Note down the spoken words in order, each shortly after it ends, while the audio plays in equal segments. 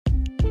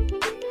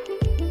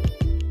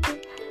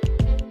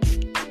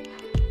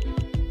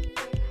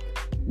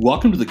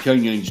Welcome to the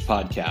Cutting Edge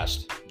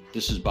Podcast.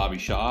 This is Bobby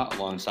Shaw,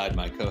 alongside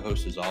my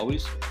co-host, as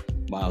always,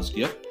 Miles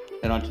Gipp.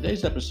 And on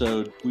today's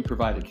episode, we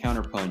provide a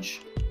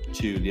counterpunch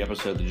to the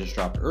episode that just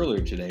dropped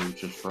earlier today,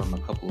 which was from a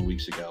couple of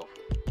weeks ago.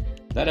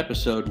 That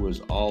episode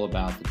was all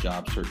about the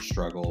job search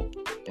struggle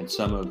and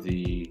some of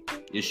the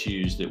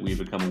issues that we've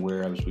become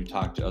aware of as we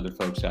talk to other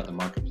folks out in the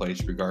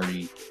marketplace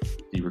regarding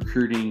the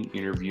recruiting,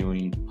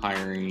 interviewing,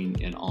 hiring,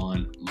 and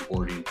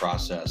onboarding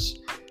process,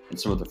 and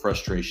some of the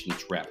frustration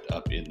that's wrapped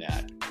up in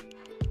that.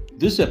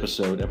 This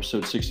episode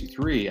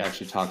 63,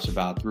 actually talks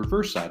about the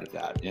reverse side of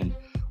that. And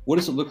what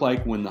does it look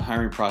like when the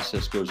hiring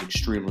process goes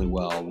extremely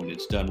well, when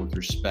it's done with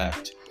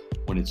respect,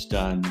 when it's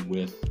done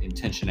with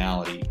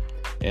intentionality?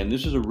 And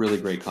this is a really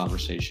great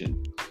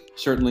conversation.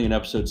 Certainly in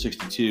episode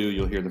 62,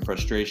 you'll hear the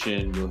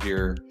frustration, you'll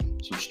hear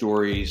some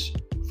stories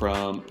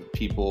from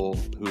people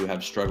who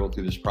have struggled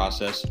through this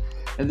process.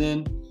 And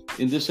then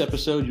in this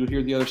episode, you'll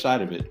hear the other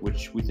side of it,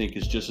 which we think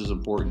is just as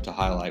important to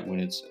highlight when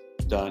it's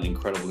done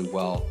incredibly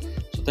well.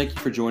 So thank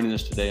you for joining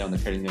us today on the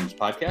Cutting Edge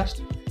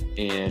Podcast.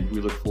 And we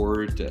look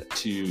forward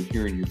to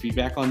hearing your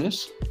feedback on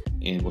this,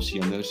 and we'll see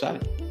you on the other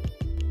side.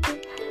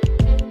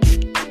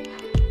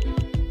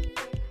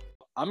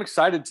 I'm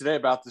excited today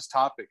about this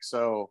topic.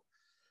 So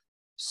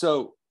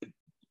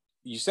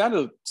you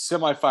sounded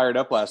semi-fired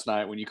up last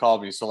night when you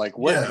called me. So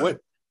what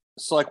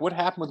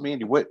happened with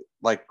Mandy? What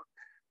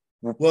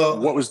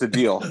was the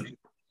deal?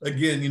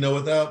 Again,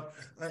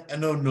 I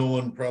know no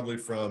one probably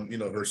from,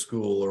 her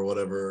school or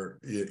whatever,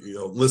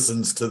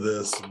 listens to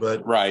this,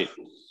 but right.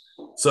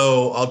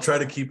 So I'll try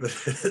to keep it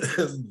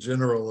as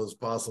general as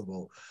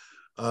possible.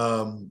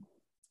 Let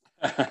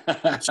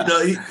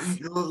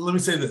me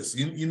say this,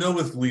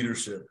 with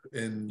leadership,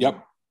 and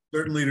yep.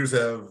 Certain leaders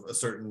have a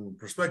certain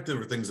perspective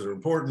or things that are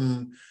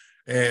important.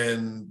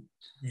 And,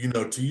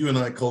 to you and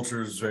I,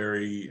 culture is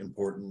very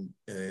important.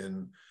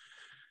 And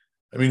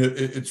I mean,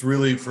 it's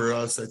really for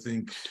us, I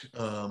think,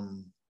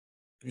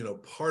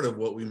 part of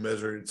what we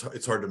measure,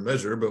 it's hard to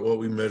measure, but what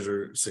we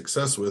measure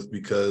success with,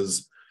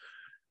 because,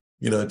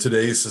 in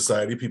today's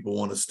society, people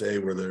want to stay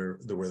where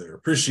they're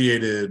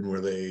appreciated and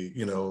where they,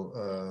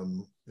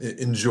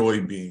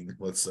 enjoy being,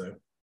 let's say.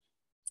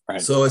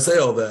 Right. So I say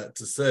all that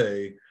to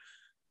say,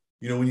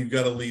 when you've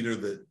got a leader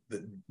that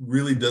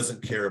really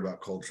doesn't care about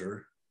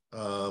culture,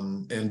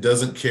 and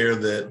doesn't care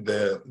that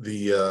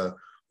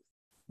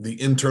the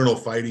internal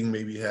fighting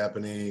may be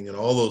happening and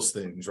all those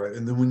things, right?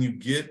 And then when you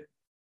get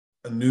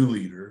a new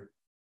leader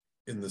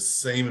in the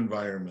same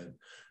environment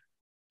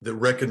that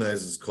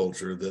recognizes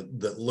culture,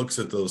 that looks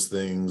at those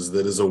things,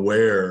 that is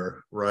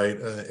aware, right?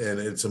 And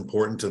it's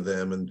important to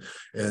them,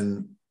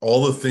 and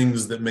all the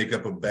things that make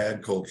up a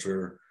bad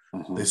culture,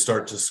 they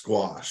start to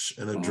squash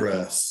and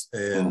address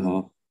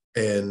and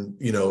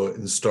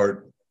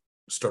start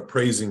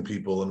praising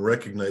people and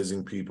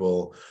recognizing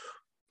people.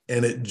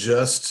 And it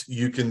just,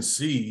 you can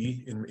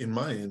see in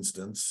my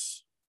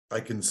instance, I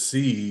can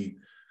see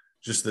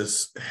just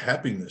this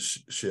happiness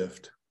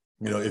shift,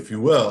 if you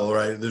will,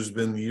 right? There's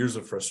been years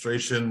of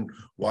frustration.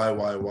 Why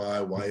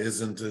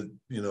isn't it,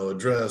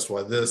 addressed?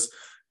 Why this?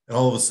 And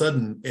all of a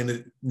sudden, and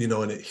it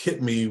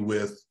hit me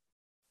with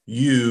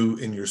you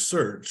in your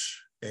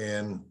search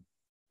and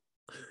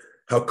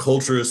how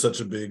culture is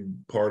such a big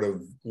part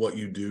of what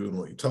you do and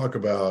what you talk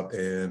about.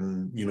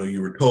 And,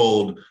 you were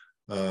told,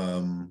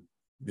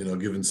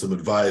 given some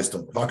advice,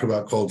 don't talk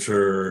about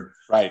culture.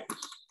 Right.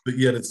 But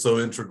yet it's so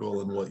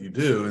integral in what you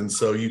do. And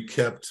so you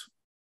kept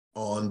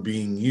on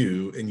being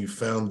you, and you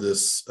found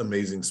this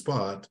amazing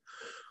spot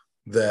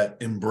that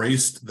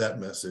embraced that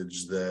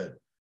message, that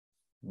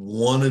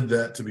wanted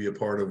that to be a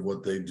part of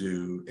what they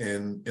do.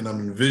 And I'm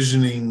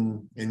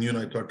envisioning, and you and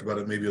I talked about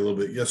it maybe a little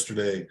bit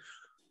yesterday,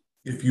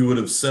 if you would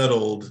have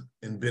settled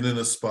and been in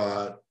a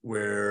spot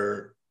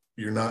where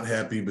you're not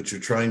happy, but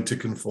you're trying to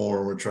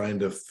conform or trying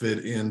to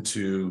fit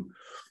into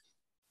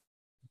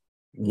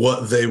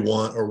what they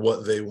want or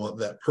what they want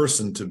that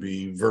person to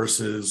be,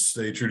 versus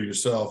stay true to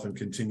yourself and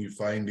continue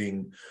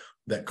finding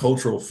that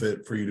cultural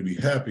fit for you to be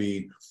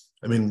happy.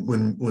 I mean,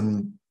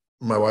 when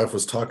my wife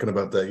was talking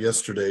about that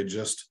yesterday,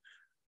 just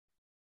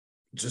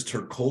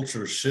her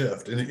culture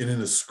shift, and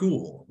in a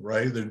school,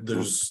 right?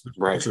 There's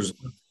right. cultures.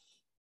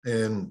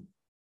 And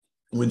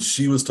when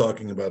she was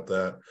talking about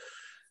that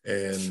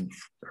and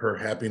her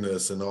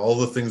happiness and all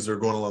the things that are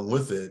going along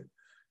with it,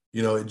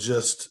 it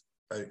just,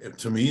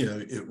 to me,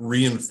 it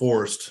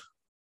reinforced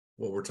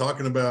what we're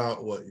talking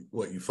about,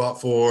 what you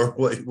fought for,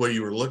 what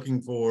you were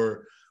looking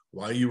for,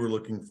 why you were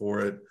looking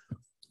for it.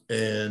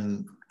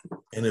 And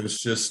it was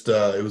just,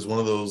 it was one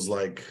of those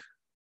like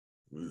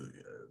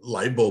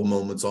light bulb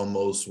moments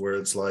almost, where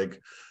it's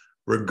like,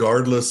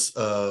 regardless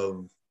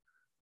of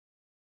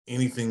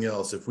anything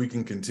else, if we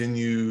can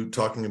continue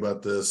talking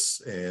about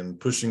this and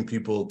pushing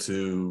people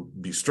to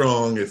be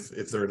strong, if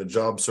they're in a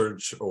job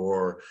search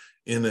or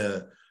in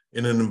an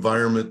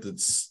environment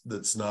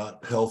that's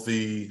not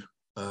healthy,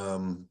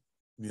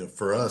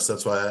 for us,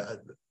 that's why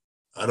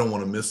I don't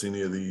want to miss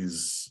any of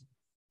these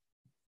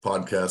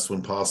podcasts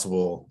when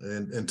possible,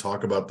 and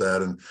talk about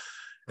that. And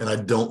I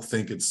don't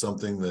think it's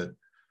something that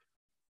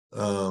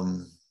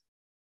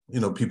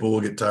people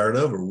will get tired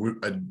of, or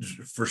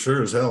for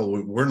sure as hell,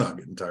 we're not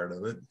getting tired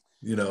of it,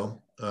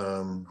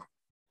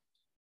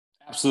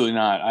 Absolutely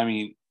not. I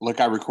mean, look,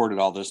 I recorded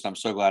all this and I'm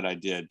so glad I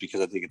did, because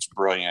I think it's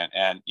brilliant.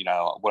 And,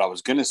 what I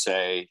was going to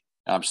say,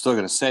 and I'm still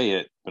going to say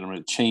it, but I'm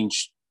going to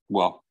change.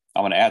 Well,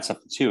 I'm going to add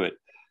something to it.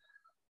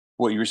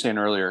 What you were saying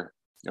earlier,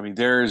 I mean,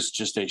 there's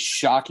just a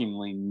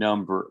shockingly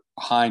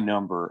high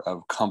number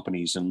of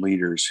companies and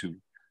leaders who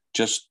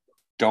just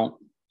don't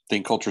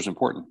think culture is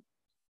important.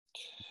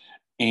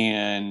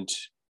 And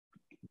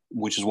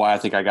which is why I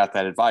think I got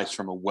that advice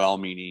from a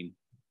well-meaning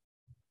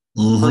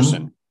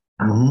person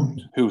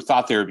who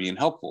thought they were being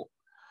helpful.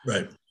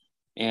 Right.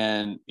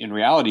 And in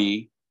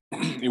reality,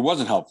 it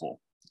wasn't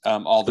helpful.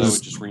 Although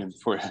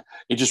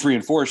it just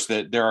reinforced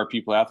that there are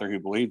people out there who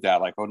believe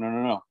that, like, oh,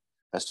 no,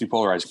 that's too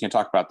polarized. You can't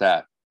talk about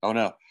that. Oh,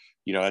 no,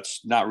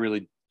 it's not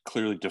really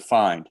clearly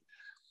defined.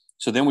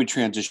 So then we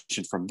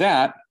transitioned from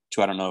that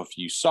to, I don't know if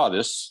you saw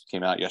this,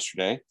 came out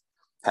yesterday.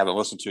 Haven't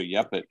listened to it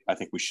yet, but I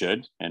think we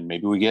should. And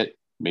maybe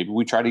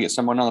we try to get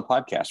someone on the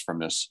podcast from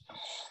this.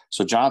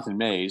 So Jonathan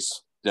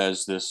Mays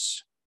does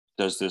this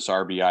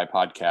RBI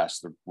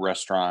podcast, the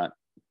restaurant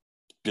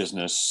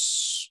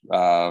business.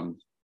 I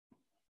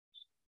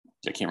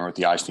can't remember what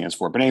the I stands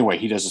for, but anyway,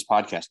 he does this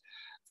podcast.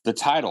 The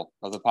title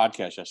of the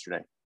podcast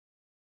yesterday: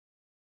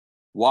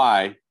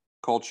 Why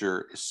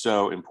Culture is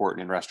So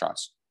Important in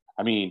Restaurants.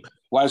 I mean,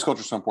 why is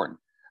culture so important?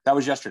 That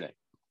was yesterday.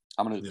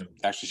 I'm going to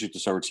actually shoot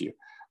this over to you.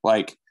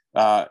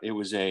 It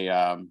was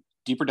a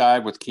deeper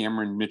dive with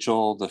Cameron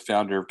Mitchell, the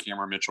founder of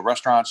Cameron Mitchell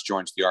Restaurants,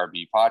 joins the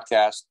RB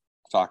podcast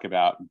to talk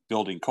about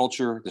building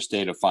culture, the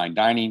state of fine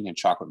dining, and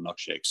chocolate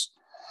milkshakes.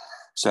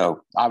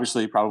 So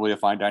obviously probably a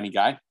fine dining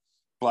guy,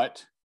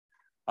 but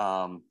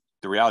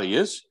the reality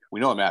is we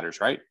know it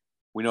matters, right?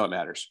 We know it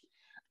matters.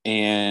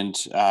 And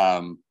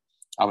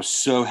I was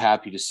so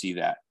happy to see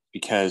that,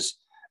 because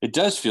it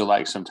does feel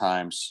like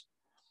sometimes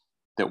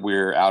that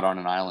we're out on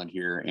an island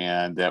here,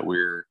 and that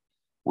we're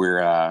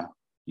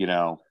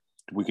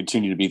we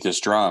continue to beat this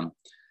drum.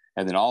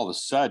 And then all of a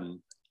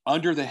sudden,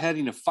 under the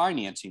heading of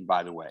financing,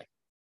 by the way,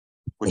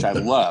 which I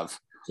love,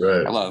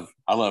 right.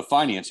 I love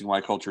financing, why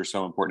culture is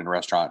so important in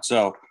restaurants.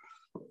 So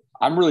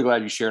I'm really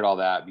glad you shared all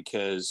that,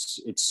 because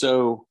it's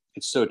so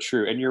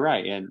true. And you're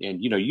right. And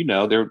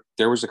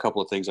there was a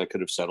couple of things I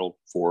could have settled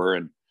for,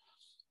 and,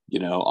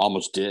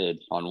 almost did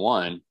on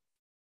one,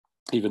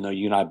 even though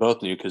you and I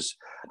both knew, because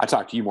I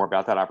talked to you more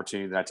about that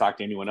opportunity than I talked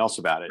to anyone else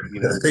about it.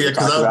 Yeah, because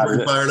I was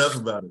pretty fired up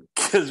about it.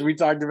 Because we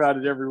talked about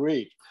it every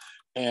week.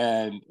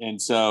 And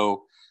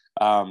so,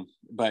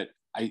 but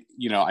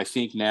I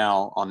think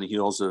now, on the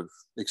heels of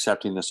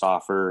accepting this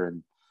offer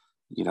and,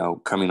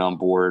 coming on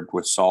board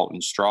with Salt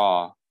and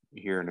Straw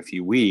here in a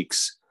few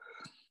weeks,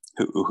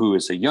 who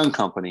is a young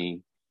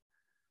company,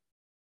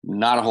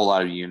 not a whole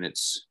lot of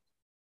units,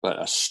 but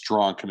a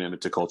strong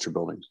commitment to culture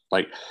building.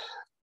 Like,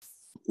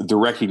 the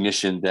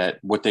recognition that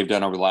what they've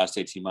done over the last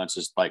 18 months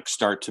is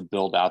start to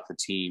build out the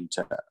team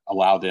to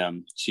allow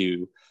them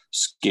to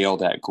scale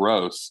that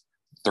growth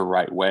the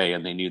right way.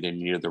 And they knew they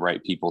needed the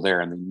right people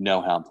there, and they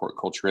know how important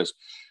culture is.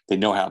 They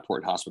know how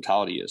important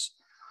hospitality is.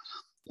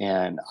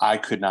 And I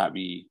could not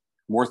be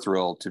more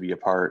thrilled to be a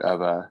part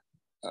of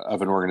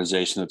an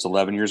organization that's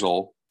 11 years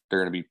old. They're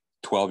going to be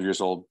 12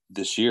 years old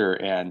this year.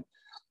 And,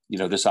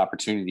 this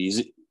opportunity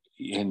is,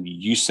 and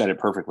you said it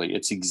perfectly,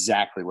 it's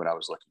exactly what I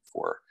was looking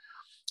for.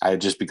 I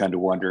had just begun to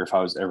wonder if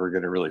I was ever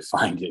going to really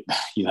find it,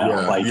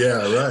 right.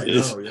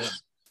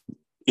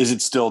 Is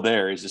it still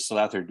there? Is it still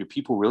out there? Do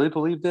people really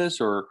believe this,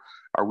 or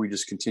are we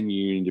just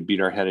continuing to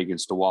beat our head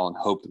against the wall and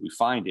hope that we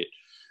find it?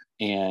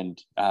 And,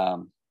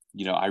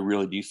 I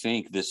really do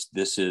think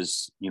this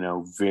is,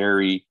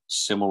 very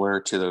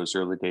similar to those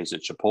early days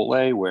at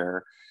Chipotle, where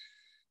it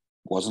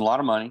wasn't a lot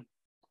of money,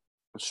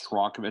 a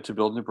strong commitment to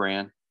building the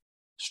brand,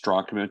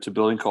 strong commitment to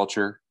building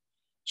culture,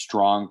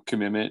 strong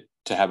commitment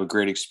to have a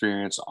great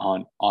experience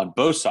on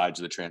both sides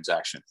of the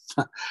transaction,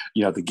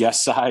 the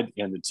guest side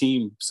and the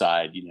team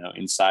side,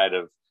 inside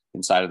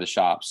of the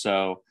shop.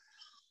 So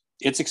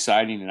it's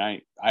exciting. And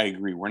I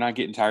agree. We're not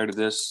getting tired of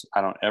this.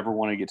 I don't ever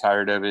want to get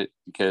tired of it,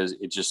 because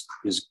it just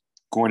is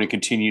going to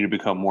continue to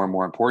become more and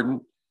more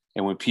important.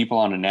 And when people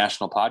on a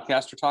national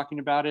podcast are talking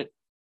about it,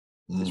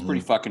 it's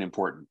pretty fucking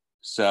important.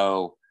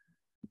 So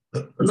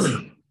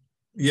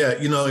yeah,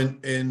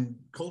 in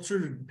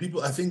culture,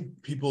 I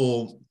think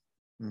people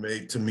may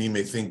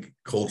think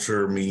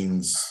culture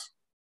means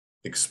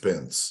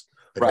expense.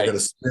 I got to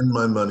spend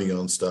my money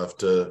on stuff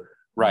to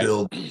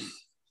build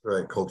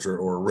right culture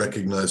or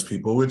recognize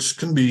people, which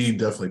can be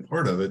definitely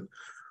part of it.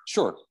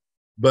 Sure.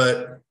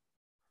 But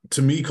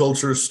to me,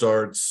 culture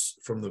starts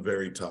from the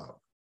very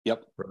top.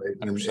 Yep. Right.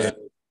 And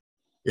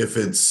if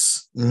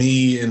it's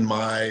me and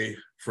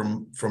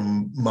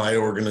from my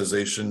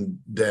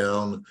organization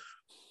down,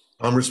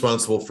 I'm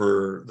responsible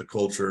for the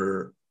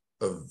culture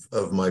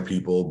of my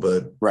people,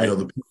 but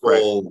the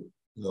people,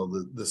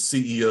 the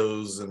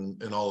CEOs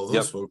and all of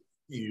those folks,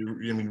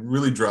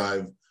 really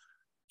drive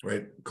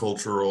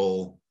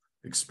cultural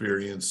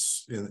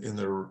experience in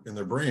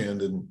their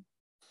brand. And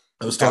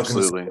I was talking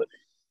to somebody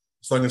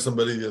was talking to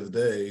somebody the other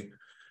day,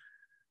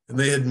 and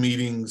they had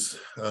meetings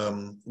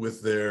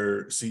with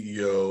their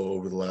CEO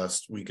over the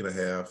last week and a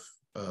half,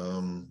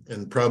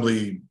 and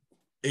probably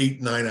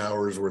 8-9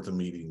 hours worth of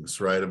meetings,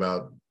 right,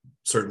 about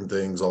certain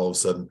things all of a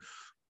sudden.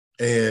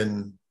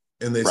 And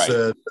they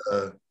said,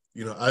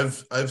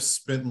 I've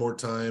spent more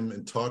time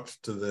and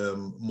talked to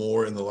them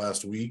more in the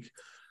last week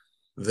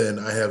than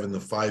I have in the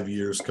 5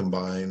 years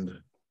combined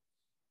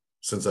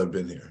since I've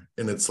been here.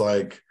 And it's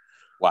like,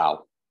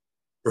 wow.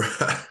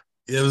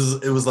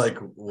 It was like,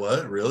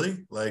 what,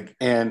 really? Like,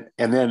 and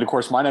then of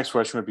course my next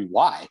question would be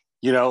why?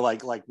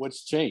 Like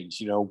what's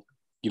changed?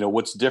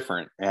 What's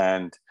different,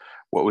 and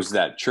what was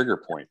that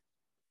trigger point?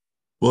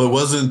 Well, it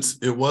wasn't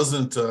it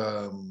wasn't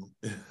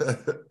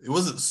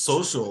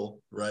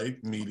social,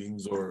 right,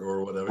 meetings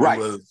or whatever. Right.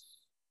 It was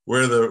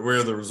where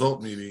the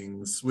result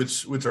meetings,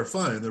 which are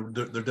fine. They're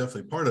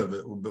definitely part of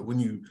it. But when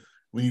you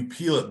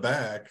peel it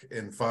back,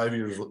 and 5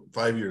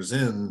 years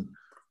in,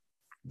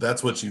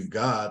 that's what you've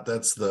got.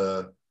 That's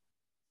the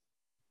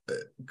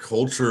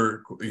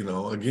culture,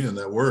 again,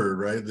 that word,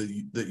 right,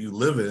 that you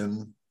live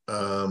in.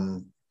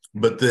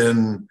 But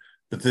then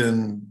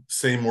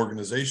same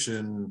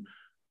organization,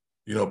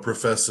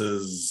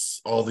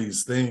 professes all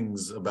these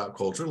things about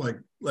culture,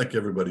 like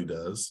everybody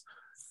does.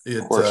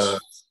 It's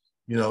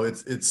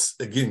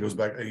again, goes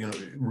back,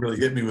 it really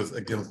hit me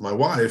with my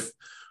wife,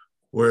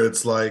 where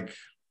it's like,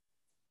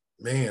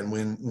 man,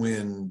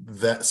 when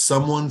that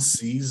someone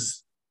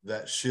sees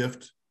that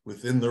shift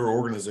within their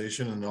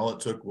organization, and all it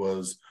took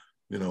was,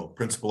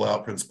 principal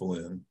out, principal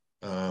in,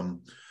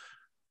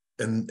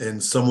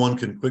 and someone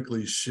can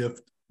quickly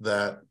shift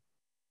that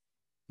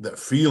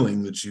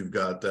feeling that you've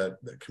got, that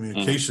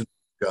communication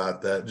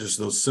got, that just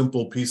those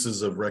simple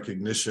pieces of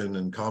recognition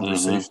and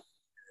conversation,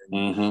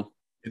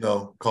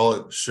 call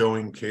it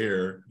showing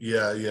care.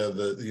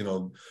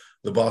 The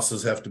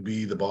bosses have to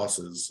be the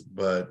bosses,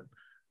 but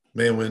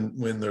man,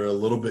 when they're a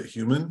little bit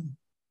human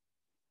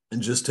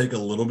and just take a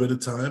little bit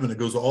of time, and it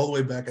goes all the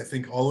way back, I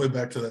think all the way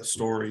back to that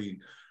story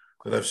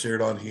that I've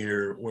shared on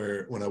here,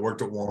 where when I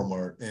worked at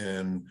Walmart,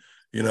 and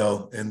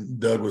and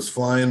Doug was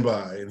flying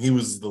by, and he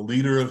was the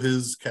leader of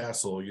his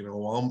castle,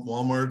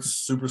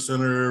 Walmart's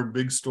supercenter,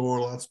 big store,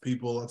 lots of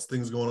people, lots of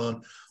things going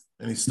on.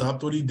 And he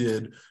stopped what he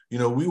did.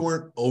 We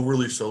weren't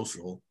overly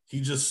social.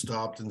 He just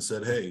stopped and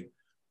said, "Hey,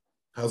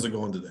 how's it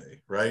going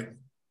today?" Right?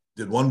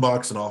 Did one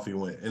box and off he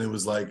went. And it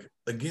was like,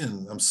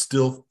 again, I'm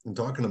still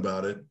talking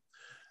about it,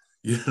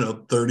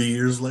 30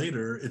 years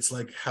later. It's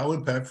like, how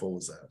impactful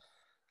was that?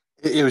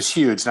 It was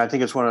huge. And I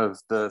think it's one of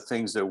the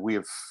things that we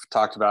have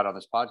talked about on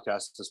this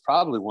podcast. Is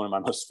probably one of my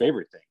most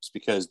favorite things,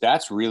 because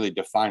that's really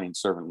defining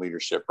servant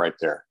leadership right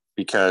there.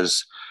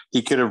 Because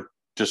he could have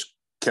just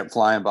kept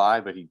flying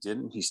by, but he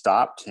didn't. He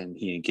stopped and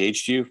he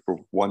engaged you for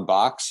one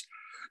box.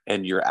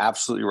 And you're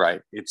absolutely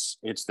right. It's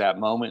that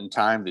moment in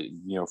time that,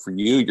 for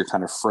you, you're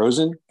kind of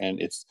frozen. And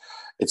it's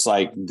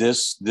like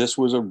this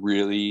was a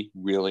really,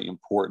 really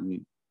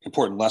important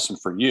lesson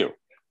for you.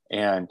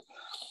 And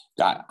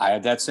I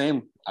had that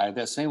same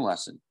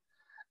lesson,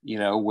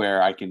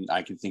 where I can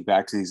think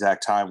back to the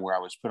exact time where I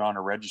was put on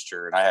a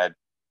register, and I had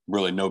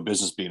really no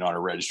business being on a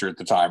register at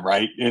the time.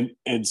 Right.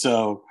 And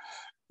so,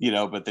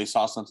 but they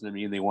saw something in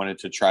me, and they wanted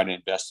to try to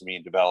invest in me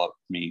and develop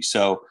me.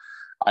 So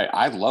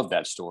I love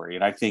that story.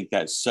 And I think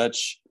I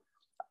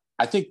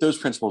think those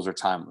principles are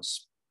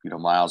timeless,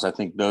 Miles. I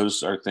think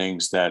those are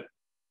things that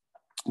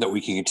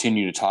we can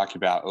continue to talk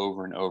about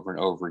over and over and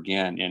over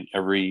again. And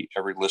every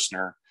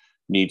listener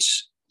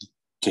needs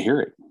to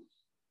hear it.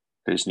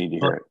 They just need to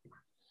hear it.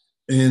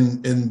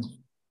 And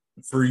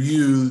for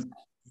you,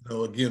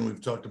 again,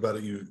 we've talked about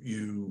it.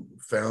 You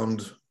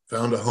found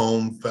a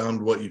home, found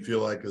what you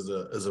feel like is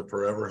a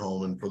forever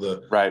home. And for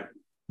the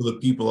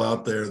people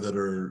out there that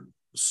are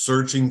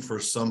searching for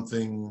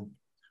something,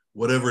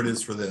 whatever it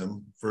is for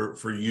them,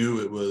 for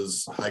you, it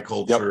was high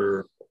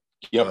culture.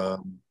 Yep.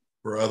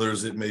 For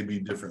others, it may be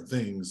different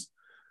things.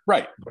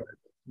 Right. But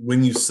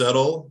when you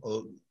settle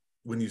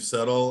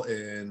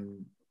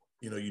and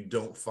you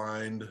don't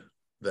find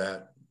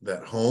that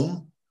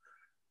home,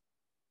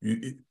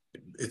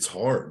 it's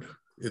hard.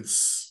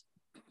 It's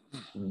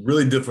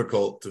really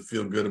difficult to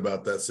feel good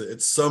about that. So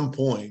at some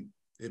point,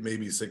 it may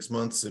be 6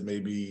 months, it may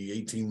be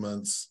 18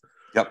 months.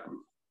 Yep.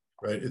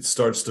 Right. It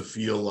starts to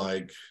feel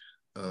like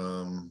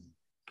a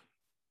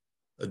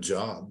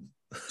job.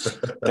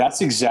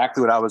 That's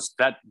exactly what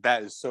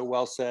that is so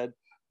well said.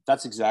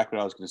 That's exactly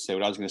what I was going to say.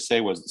 What I was going to say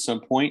was, at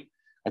some point,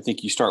 I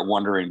think you start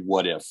wondering,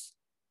 what if,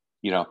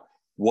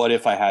 what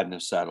if I hadn't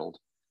have settled?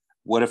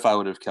 What if I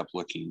would have kept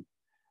looking?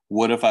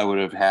 What if I would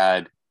have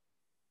had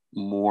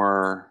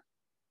more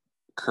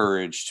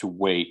courage to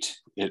wait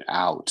it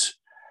out?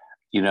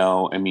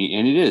 And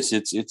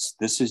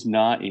this is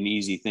not an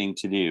easy thing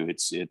to do.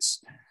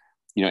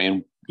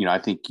 I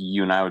think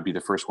you and I would be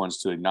the first ones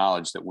to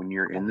acknowledge that when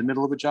you're in the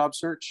middle of a job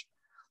search,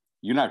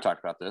 you and I have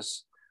talked about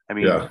this.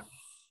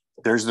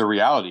 There's the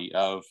reality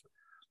of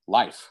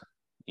life.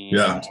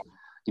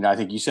 And, I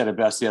think you said it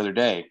best the other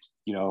day,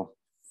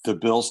 the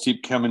bills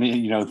keep coming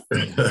in,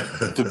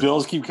 the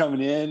bills keep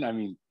coming in. I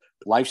mean,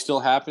 life still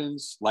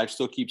happens. Life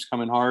still keeps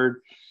coming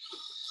hard.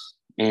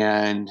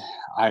 And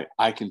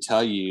I can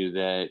tell you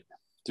that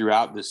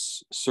throughout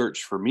this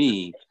search for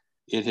me,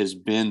 it has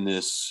been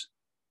this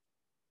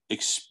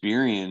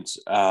experience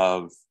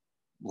of,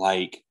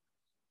 like,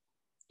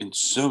 in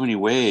so many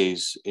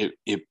ways,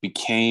 it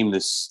became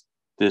this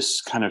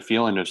kind of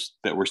feeling of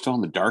that we're still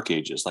in the dark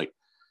ages. Like,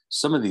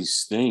 some of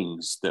these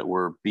things that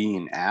were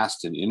being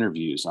asked in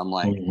interviews, I'm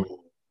like,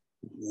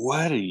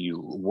 what are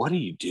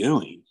you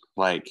doing?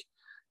 Like,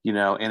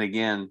 and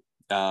again,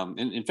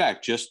 in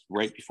fact, just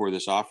right before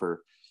this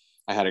offer,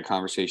 I had a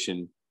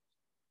conversation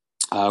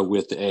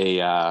with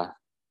a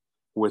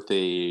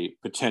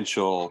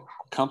potential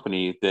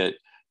company that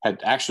had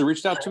actually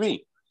reached out to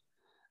me,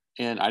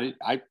 and I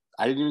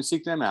didn't even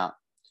seek them out.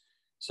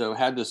 So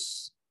had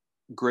this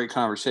great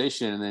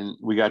conversation, and then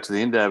we got to the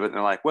end of it, and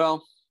they're like,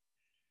 well,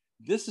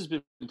 this has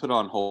been put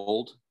on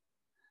hold,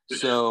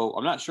 so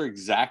I'm not sure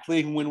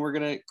exactly when we're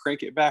going to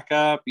crank it back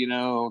up.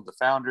 The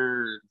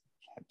founder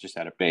just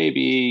had a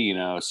baby,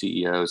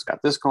 CEO's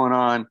got this going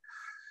on.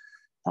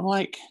 I'm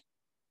like,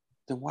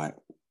 then why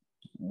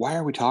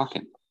are we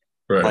talking?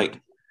 Right. Like,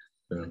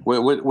 yeah.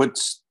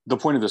 what's the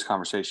point of this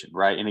conversation,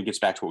 right? And it gets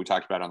back to what we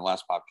talked about on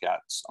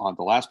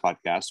the last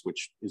podcast,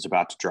 which is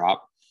about to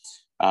drop,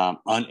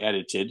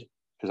 unedited,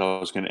 because I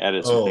was going to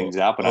edit some things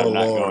out, but I'm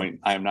not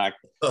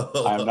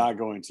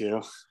going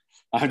to.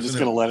 I'm just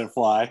going to let it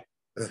fly.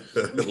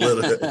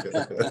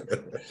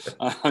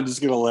 I'm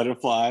just going to let it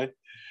fly.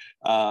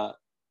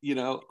 It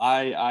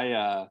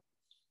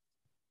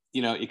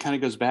kind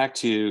of goes back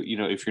to,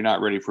 if you're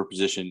not ready for a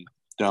position,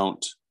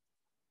 don't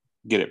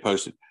get it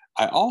posted.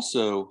 I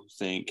also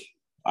think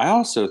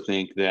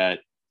that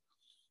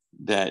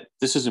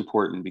this is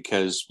important,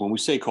 because when we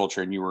say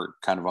culture, and you were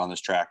kind of on this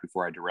track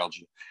before I derailed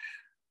you,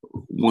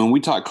 when we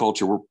talk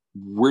culture,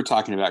 we're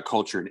talking about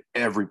culture in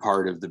every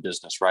part of the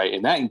business, right?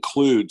 And that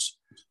includes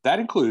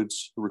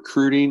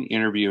recruiting,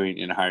 interviewing,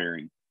 and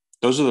hiring.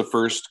 Those are the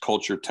first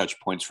culture touch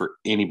points for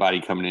anybody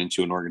coming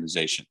into an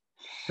organization.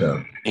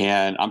 Yeah.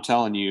 And I'm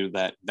telling you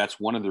that's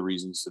one of the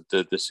reasons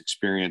that this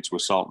experience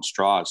with Salt and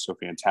Straw is so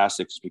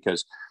fantastic, is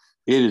because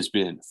it has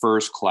been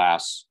first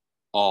class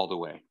all the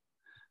way,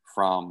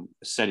 from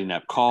setting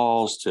up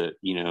calls to,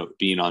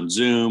 being on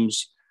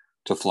Zooms,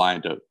 to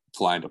flying to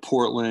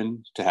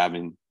Portland, to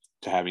having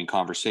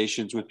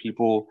conversations with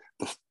people.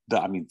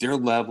 Their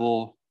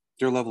level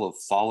of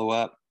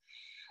follow-up,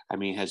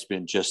 has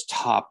been just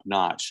top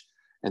notch.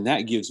 And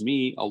that gives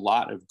me a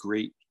lot of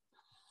great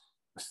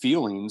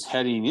feelings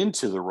heading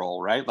into the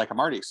role, right? Like, I'm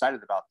already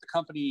excited about the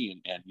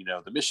company and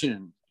the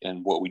mission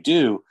and what we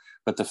do,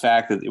 but the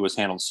fact that it was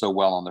handled so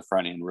well on the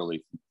front end,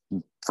 really,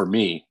 for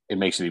me, it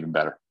makes it even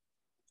better.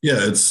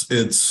 Yeah,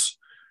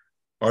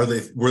 were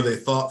they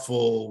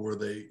thoughtful? Were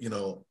they,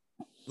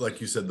 like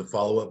you said, the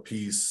follow-up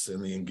piece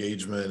and the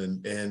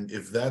engagement, and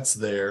if that's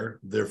there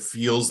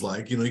feels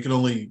like, you can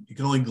only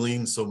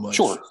glean so much.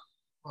 Sure.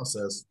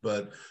 Process,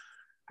 but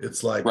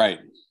it's like, right,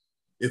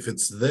 if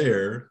it's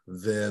there,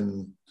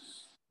 then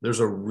there's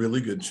a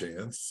really good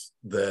chance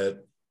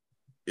that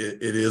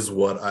it is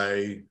what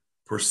I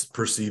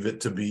perceive it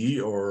to be,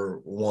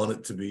 or want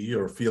it to be,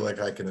 or feel like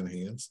I can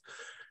enhance.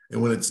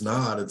 And when it's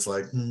not, it's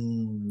like,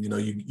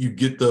 you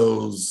get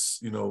those,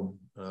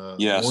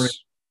 yes,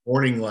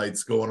 warning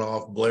lights going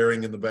off,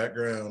 blaring in the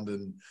background.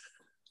 And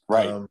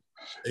right.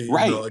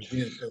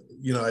 Again,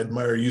 I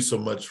admire you so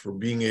much for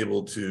being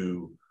able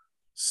to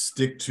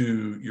stick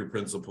to your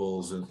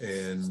principles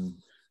and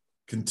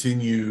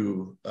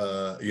continue,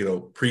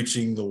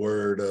 preaching the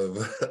word of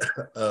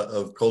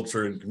of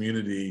culture and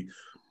community,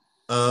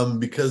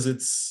 because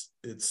that's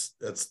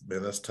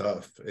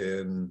tough,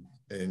 and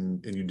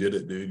you did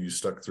it, dude. You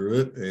stuck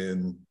through it.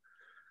 And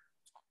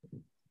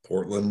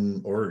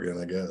Portland, Oregon,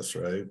 I guess,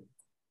 right?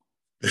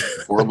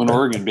 Portland,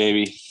 Oregon,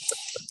 baby.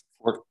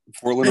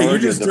 Portland, hey,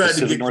 Oregon, the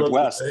Pacific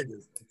Northwest.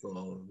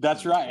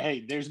 That's right.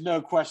 Hey, there's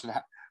no question.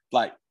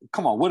 Like,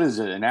 come on, what is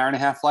it? An hour and a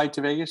half flight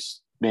to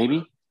Vegas?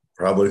 Maybe.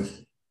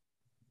 Probably.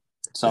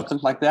 Something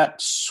like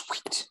that.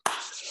 Sweet.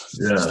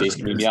 Yeah. Stacy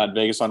can meet me out in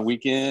Vegas on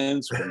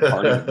weekends.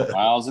 Party with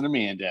Miles and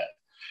Amanda.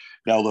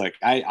 Now, look,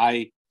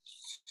 I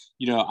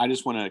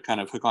just want to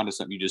kind of hook on to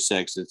something you just said,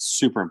 because it's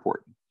super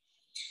important.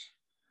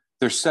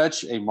 There's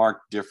such a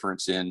marked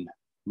difference in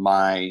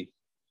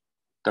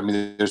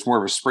there's more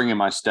of a spring in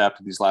my step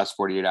these last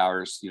 48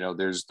 hours.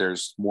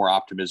 There's more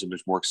optimism,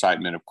 there's more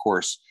excitement, of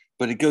course,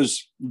 but it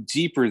goes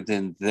deeper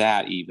than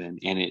that even.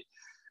 And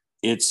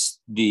it's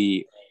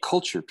the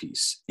culture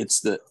piece.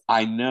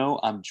 I know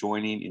I'm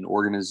joining an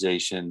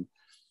organization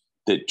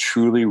that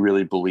truly,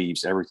 really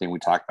believes everything we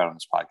talk about on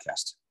this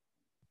podcast.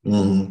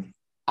 Mm-hmm.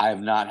 I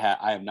have not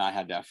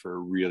had that for a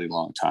really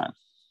long time.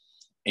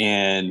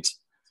 And,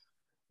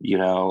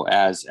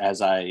 as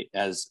I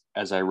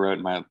wrote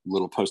in my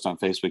little post on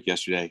Facebook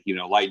yesterday,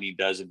 lightning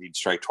does indeed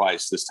strike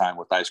twice, this time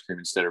with ice cream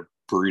instead of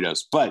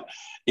burritos. But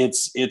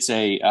it's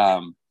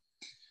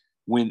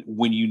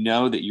when you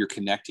know that you're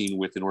connecting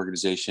with an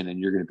organization and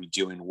you're going to be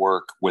doing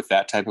work with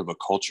that type of a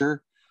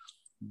culture,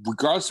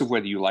 regardless of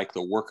whether you like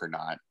the work or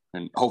not,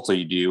 and hopefully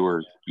you do,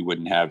 or you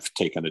wouldn't have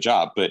taken the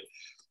job. But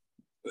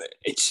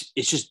it's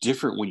just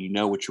different when you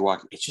know what you're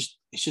walking. It's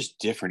just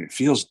different. It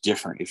feels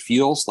different. It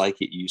feels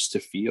like it used to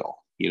feel,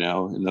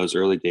 in those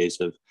early days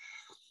of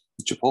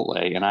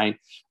Chipotle. And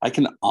I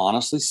can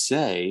honestly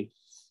say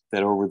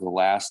that over the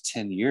last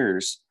 10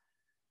 years,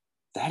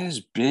 that has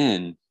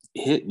been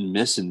hit and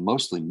miss, and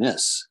mostly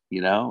miss,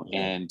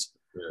 and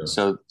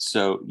so,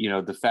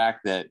 the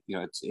fact that,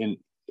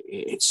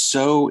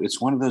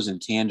 it's one of those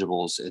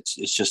intangibles.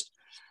 It's just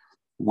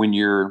when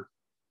you're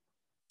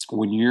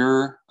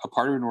a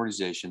part of an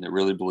organization that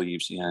really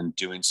believes in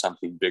doing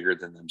something bigger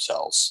than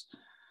themselves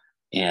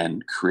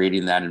and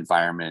creating that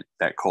environment,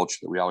 that culture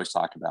that we always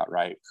talk about,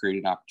 right?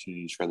 Creating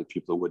opportunities for other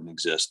people that wouldn't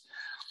exist.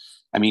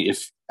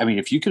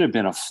 If you could have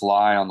been a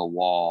fly on the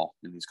wall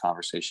in these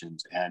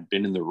conversations and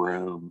been in the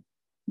room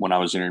when I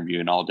was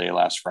interviewing all day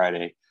last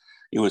Friday,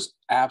 it was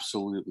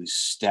absolutely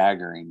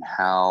staggering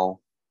how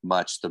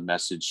much the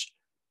message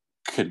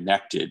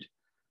connected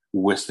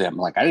with them.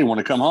 Like, I didn't want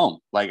to come home.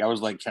 Like, I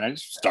was like, can I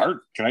just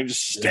start? Can I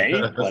just stay?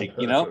 Like,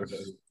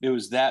 it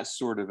was that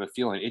sort of a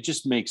feeling. It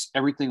just makes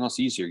everything else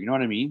easier. You know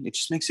what I mean? It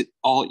just makes it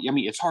all,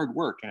 it's hard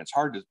work, and it's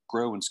hard to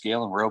grow and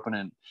scale. And we're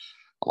opening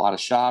a lot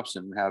of shops,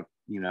 and we have,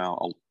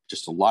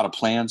 just a lot of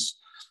plans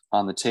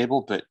on the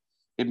table, but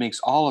it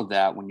makes all of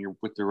that, when you're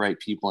with the right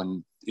people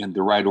and in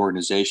the right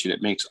organization,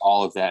 it makes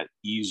all of that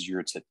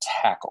easier to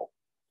tackle.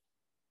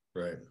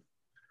 Right.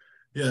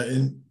 Yeah.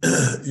 And,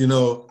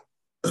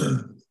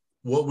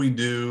 what we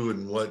do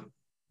and what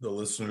the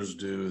listeners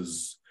do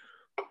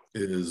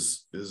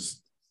is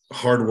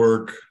hard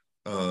work.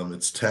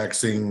 It's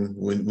taxing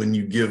when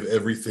you give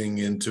everything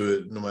into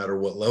it, no matter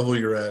what level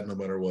you're at, no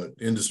matter what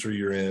industry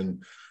you're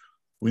in.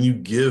 When you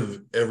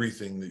give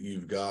everything that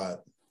you've got,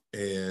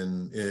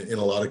 and in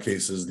a lot of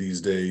cases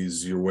these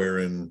days, you're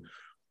wearing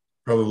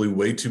probably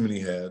way too many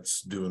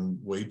hats, doing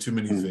way too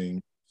many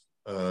things,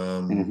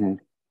 and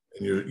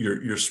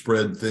you're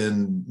spread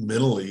thin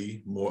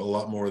mentally, a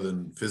lot more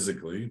than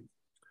physically.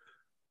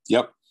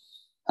 Yep.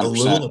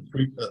 100%.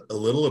 A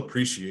little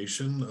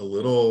appreciation, a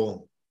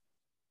little,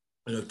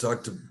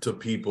 talk to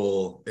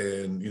people,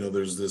 and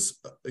there's this,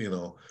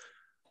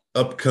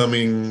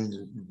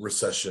 upcoming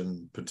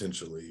recession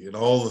potentially, and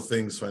all the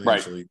things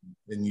financially,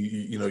 right. And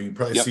you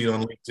probably see it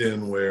on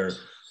LinkedIn where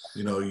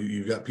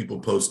you've got people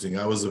posting,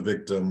 I was a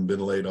victim, been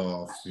laid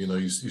off.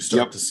 You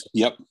start to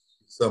see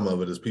some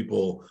of it as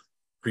people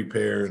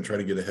prepare and try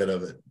to get ahead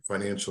of it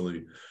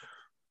financially.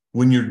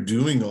 When you're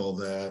doing all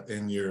that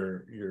and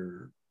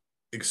you're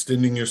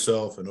extending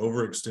yourself and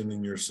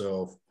overextending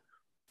yourself,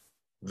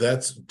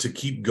 that's to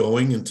keep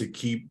going and to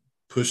keep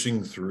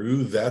pushing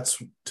through. That's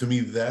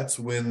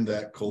when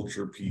that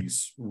culture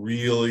piece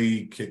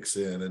really kicks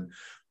in. And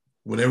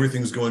when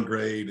everything's going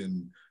great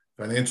and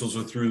financials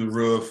are through the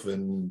roof,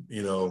 and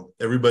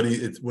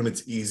everybody, when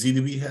it's easy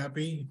to be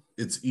happy,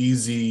 it's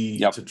easy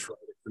to try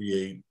to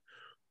create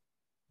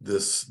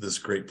this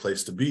great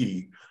place to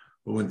be.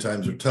 But when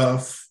times are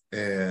tough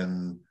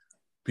and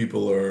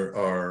people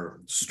are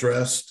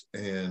stressed,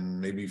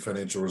 and maybe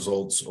financial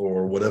results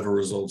or whatever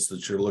results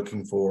that you're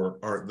looking for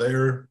aren't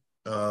there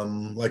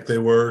like they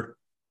were,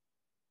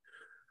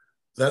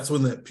 that's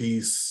when that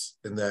piece,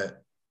 and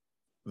that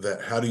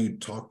how do you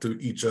talk to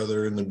each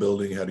other in the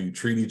building, how do you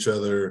treat each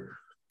other,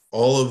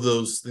 all of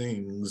those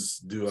things.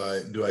 Do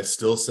I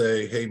still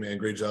say, hey man,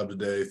 great job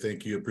today,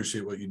 thank you,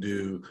 appreciate what you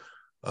do,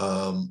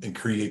 and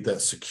create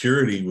that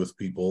security with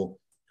people?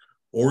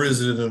 Or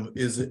is it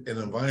an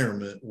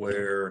environment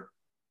where,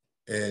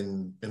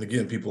 and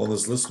again, people on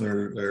this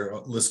they're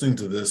listening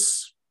to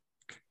this,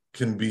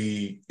 can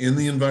be in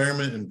the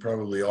environment, and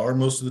probably are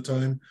most of the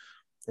time,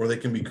 or they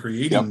can be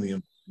creating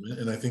the environment.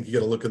 And I think you got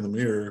to look in the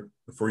mirror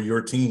for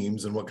your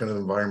teams, and what kind of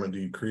environment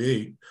do you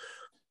create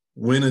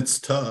when it's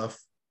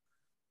tough,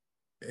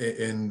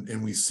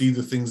 and we see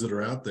the things that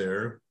are out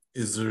there.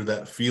 Is there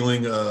that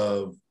feeling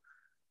of,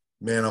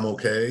 man, I'm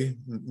okay,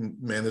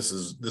 man, this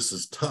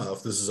is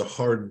tough, this is a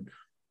hard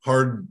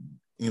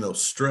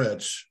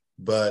stretch,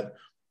 but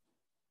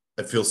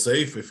I feel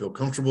safe, I feel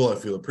comfortable, I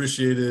feel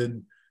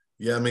appreciated.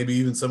 Yeah, maybe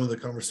even some of the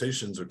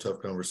conversations are tough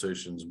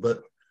conversations,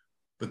 but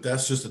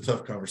that's just a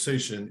tough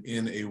conversation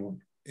in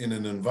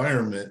an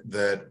environment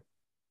that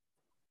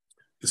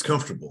is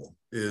comfortable,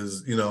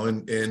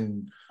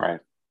 and right.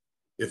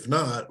 If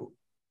not,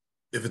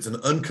 if it's an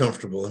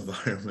uncomfortable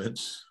environment,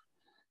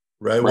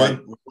 right?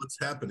 What's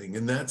happening?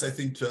 And that's, I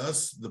think, to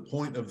us, the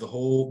point of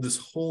this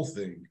whole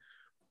thing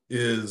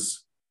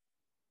is,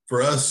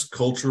 for us,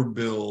 culture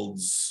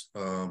builds,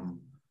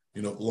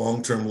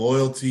 long-term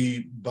loyalty,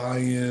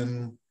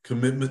 buy-in,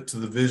 commitment to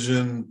the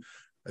vision.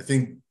 I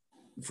think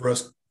for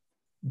us,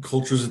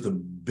 culture is at the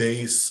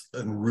base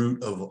and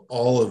root of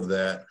all of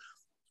that.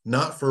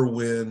 Not for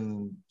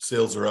when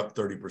sales are up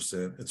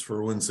 30%. It's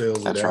for when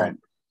sales are down. Right.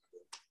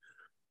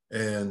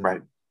 And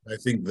I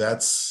think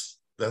that's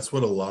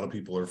what a lot of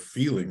people are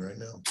feeling right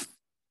now.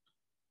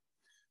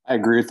 I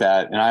agree with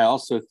that. And I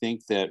also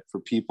think that for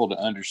people to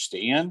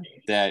understand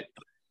that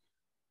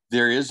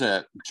there is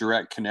a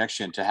direct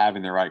connection to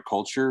having the right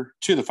culture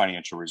to the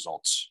financial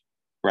results.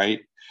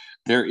 right?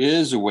 There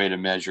is a way to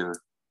measure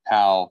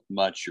how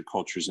much your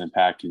culture is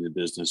impacting the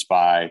business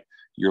by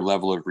your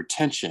level of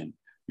retention,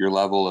 your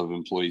level of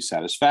employee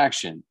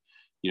satisfaction,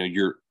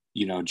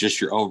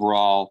 just your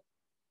overall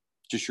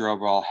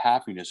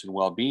happiness and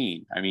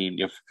well-being. I mean,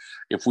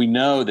 if we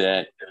know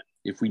that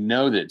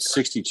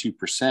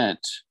 62%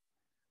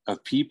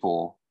 of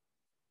people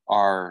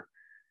are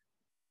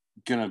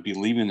going to be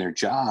leaving their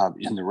job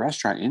in the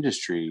restaurant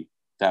industry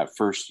that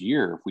first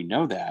year, if we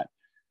know that,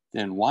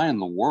 then why in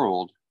the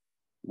world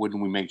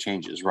wouldn't we make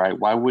changes, right?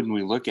 Why wouldn't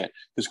we look at,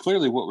 because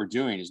clearly what we're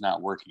doing is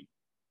not working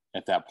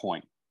at that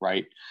point,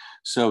 right?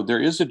 So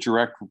there is a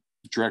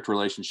direct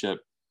relationship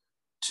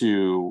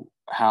to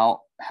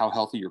how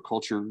healthy your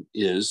culture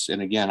is.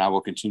 And again, I will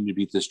continue to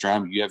beat this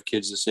drum. You have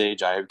kids this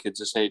age, I have kids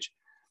this age.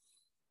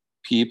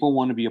 People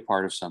want to be a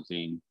part of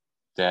something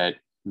that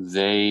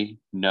they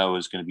know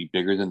is going to be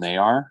bigger than they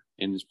are,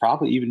 and is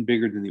probably even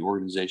bigger than the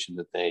organization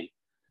that they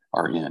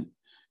are in.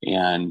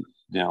 And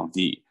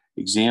the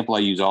example I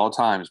use all the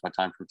time is my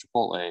time from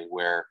Chipotle,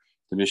 where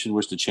the mission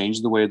was to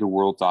change the way the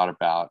world thought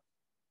about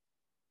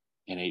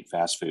and ate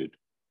fast food.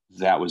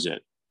 That was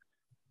it.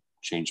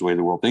 Change the way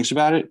the world thinks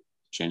about it.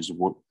 Change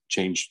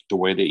the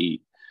way they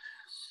eat.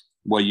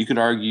 Well, you could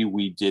argue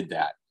we did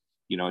that.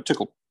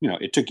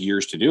 It took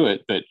years to do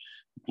it, but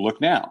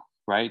look now,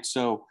 right?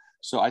 So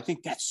I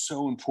think that's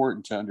so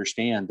important to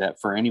understand,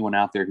 that for anyone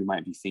out there who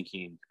might be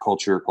thinking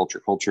culture,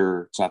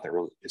 it's not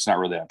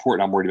really that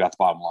important. I'm worried about the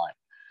bottom line.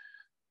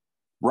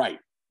 Right.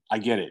 I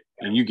get it.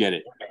 And you get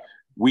it.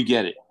 We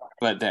get it.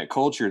 But that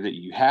culture that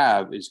you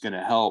have is going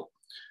to help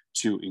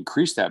to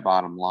increase that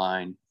bottom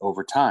line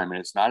over time. And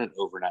it's not an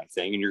overnight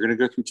thing. And you're going to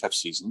go through tough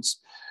seasons.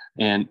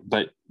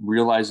 But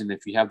realizing that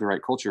if you have the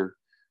right culture,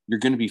 you're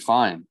going to be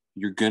fine.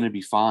 You're going to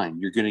be fine.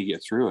 You're going to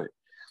get through it.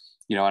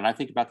 And I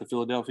think about the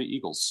Philadelphia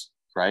Eagles,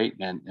 right?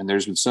 And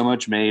there's been so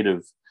much made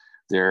of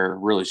their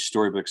really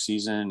storybook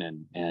season,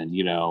 and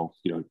Jalen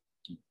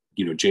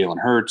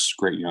Hurts,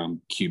 great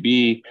young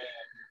QB.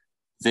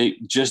 They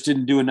just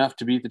didn't do enough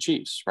to beat the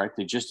Chiefs, right?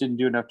 They just didn't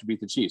do enough to beat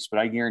the Chiefs. But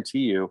I guarantee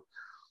you,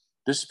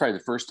 this is probably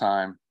the first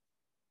time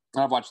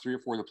I've watched 3 or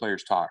 4 of the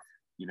players talk,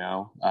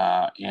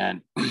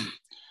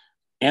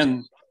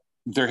 and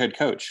their head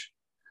coach,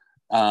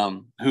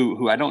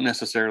 who I don't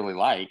necessarily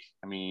like,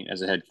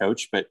 as a head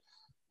coach, but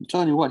I'm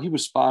telling you what, he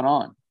was spot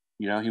on.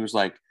 He was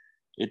like,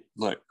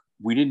 look,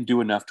 we didn't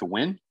do enough to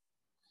win.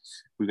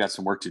 We've got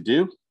some work to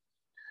do.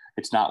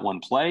 It's not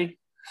one play.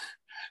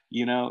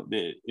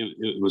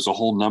 It was a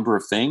whole number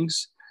of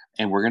things,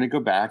 and we're going to go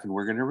back and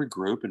we're going to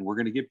regroup and we're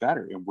going to get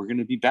better and we're going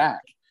to be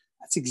back.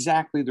 That's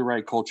exactly the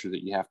right culture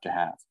that you have to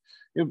have.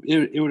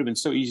 It would have been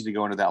so easy to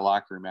go into that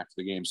locker room after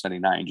the game Sunday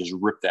night and just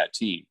rip that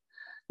team,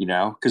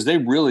 because they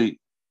really,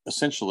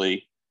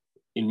 essentially,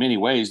 in many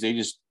ways, they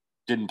just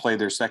didn't play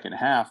their second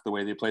half the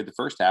way they played the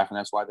first half, and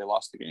that's why they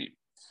lost the game.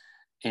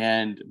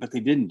 But they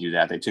didn't do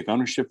that. They took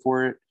ownership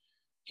for it.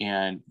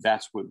 And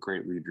that's what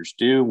great leaders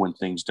do when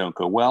things don't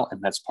go well.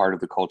 And that's part of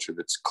the culture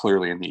that's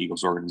clearly in the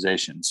Eagles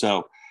organization.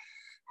 So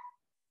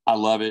I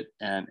love it.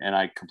 And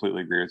I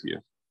completely agree with you.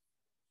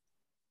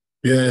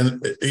 Yeah.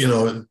 And,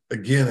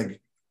 again,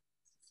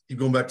 you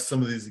going back to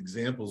some of these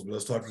examples, but I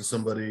was talking to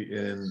somebody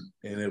and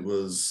it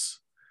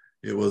was,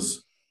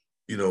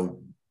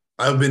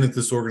 I've been at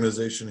this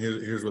organization.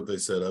 Here's what they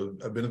said.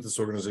 I've been at this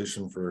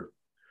organization for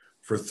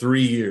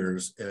 3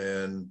 years,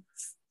 and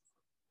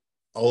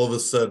all of a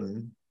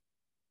sudden,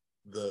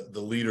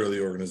 the leader of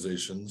the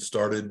organization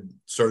started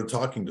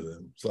talking to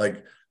them. It's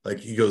like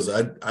he goes,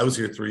 I was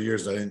here 3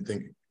 years and I didn't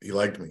think he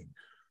liked me.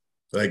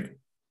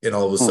 And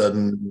all of a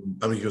sudden,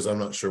 he goes, I'm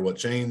not sure what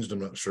changed. I'm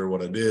not sure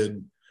what I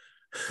did.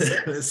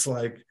 It's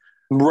like,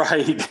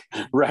 right.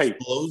 It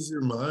blows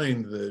your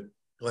mind that,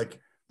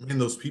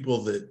 those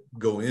people that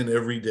go in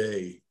every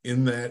day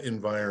in that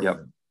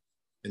environment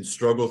and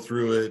struggle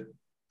through it.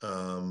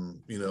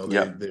 They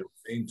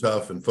remain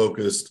tough and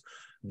focused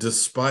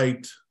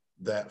despite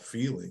that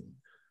feeling,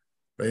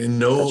 right?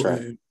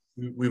 And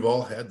we've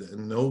all had that,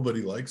 and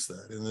nobody likes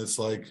that. And it's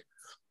like,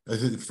 I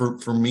think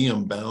for me,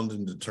 I'm bound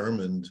and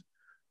determined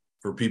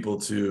for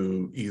people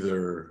to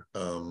either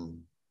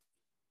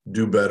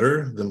do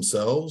better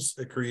themselves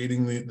at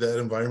creating that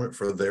environment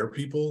for their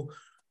people,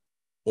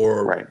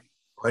 or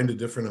find a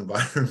different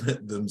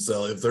environment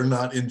themselves. If they're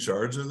not in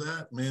charge of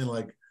that, man,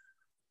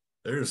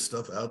 there's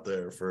stuff out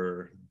there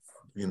for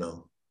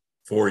you.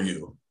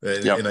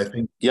 And I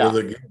think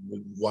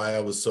why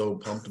I was so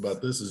pumped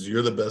about this is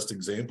you're the best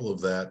example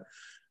of that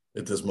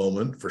at this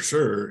moment, for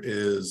sure.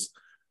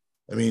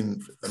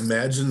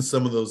 Imagine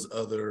some of those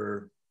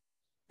other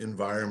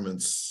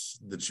environments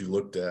that you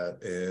looked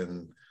at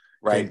and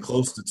came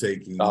close to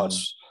taking. Oh,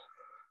 it's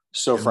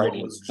so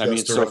frightening.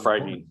 It's so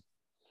frightening.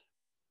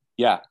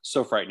 Yeah,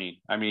 so frightening.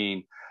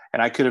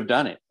 And I could have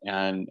done it.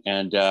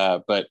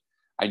 But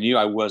I knew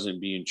I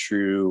wasn't being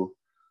true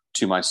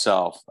to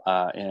myself.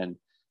 This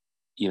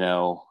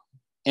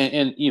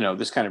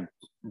kind of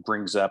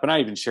brings up, and I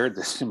even shared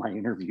this in my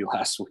interview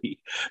last week,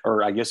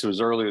 or I guess it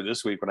was earlier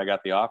this week when I got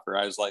the offer.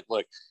 I was like,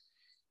 look,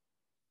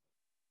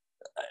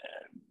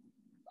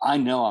 I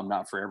know I'm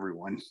not for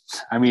everyone.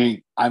 I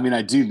mean,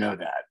 I do know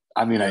that.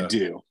 I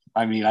do.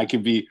 I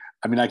can be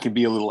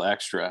a little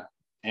extra.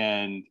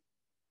 And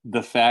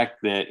the fact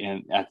that,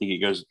 and I think it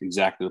goes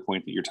exactly to the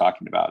point that you're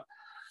talking about,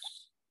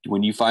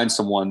 when you find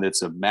someone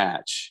that's a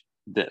match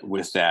that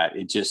with that,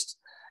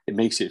 it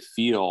makes it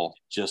feel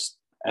just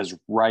as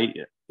right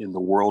in the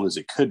world as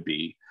it could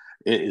be.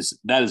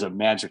 That is a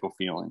magical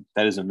feeling.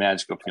 That is a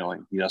magical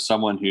feeling.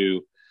 Someone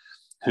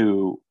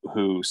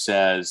who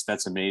says,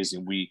 that's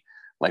amazing. We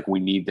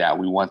need that.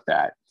 We want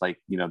that.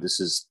 This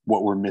is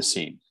what we're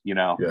missing,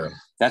 Yeah.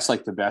 that's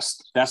like the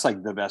best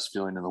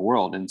feeling in the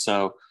world. And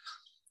so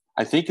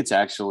I think it's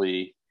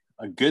actually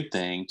a good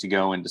thing to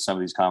go into some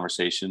of these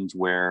conversations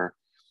where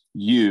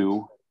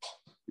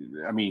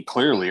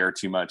clearly are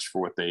too much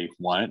for what they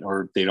want,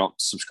 or they don't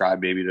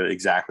subscribe maybe to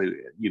exactly,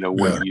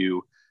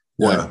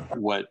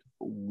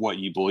 what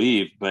you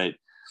believe, but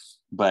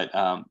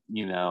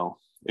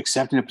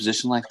accepting a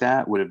position like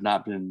that would have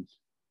not been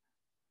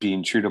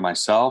being true to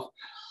myself,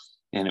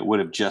 and it would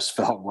have just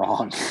felt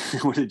wrong.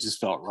 It would have just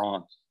felt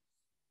wrong.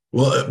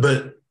 Well,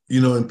 but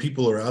and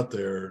people are out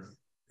there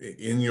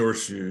in your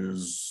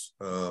shoes,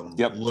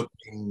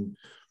 looking,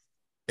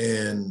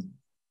 and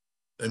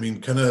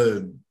kind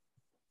of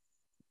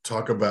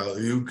talk about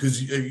you,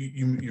 because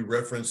you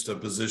referenced a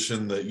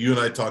position that you and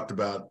I talked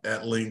about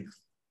at length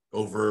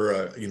over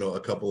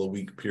a couple of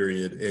week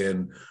period,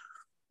 and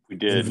we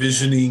did.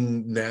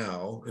 Envisioning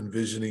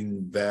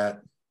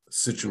that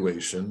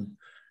situation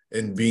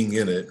and being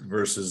in it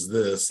versus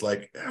this,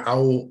 like,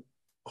 how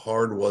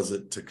hard was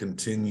it to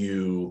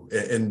continue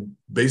and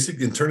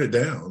basically turn it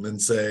down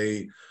and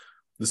say,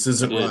 this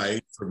isn't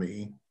right for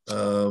me,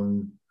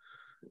 and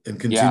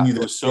continue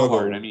that struggle? So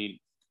hard.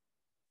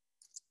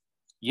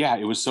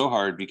 It was so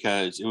hard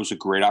because it was a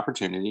great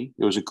opportunity.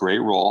 It was a great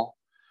role,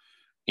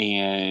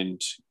 and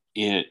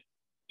it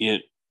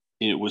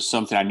was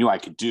something I knew I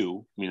could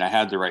do. I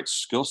had the right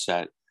skill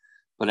set,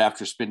 but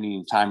after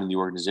spending time in the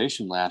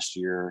organization last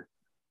year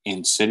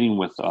and sitting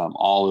with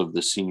all of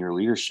the senior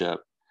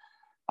leadership,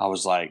 I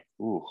was like,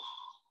 ooh,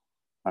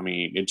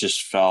 it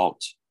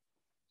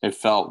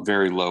felt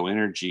very low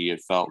energy.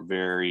 It felt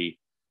very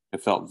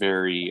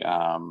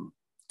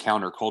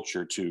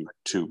counterculture to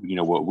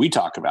what we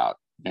talk about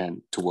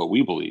and to what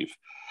we believe.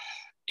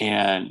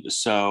 And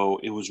so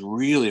it was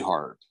really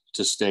hard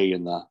to stay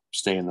in the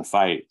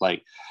fight.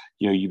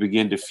 You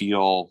begin to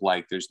feel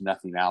like there's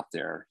nothing out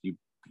there.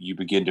 You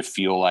begin to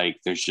feel like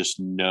there's just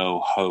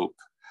no hope.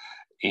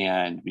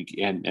 And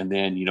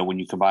then, when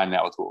you combine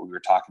that with what we were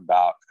talking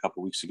about a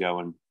couple of weeks ago,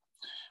 and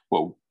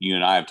what you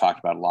and I have talked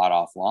about a lot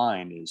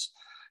offline, is,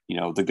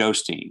 the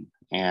ghosting,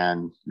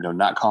 and,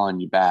 not calling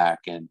you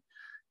back, and,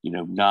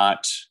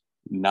 not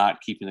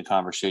keeping the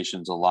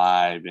conversations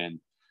alive, and,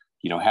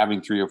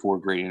 having 3 or 4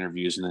 great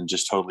interviews and then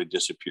just totally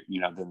disappear,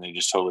 then they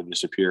just totally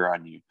disappear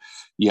on you.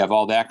 You have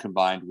all that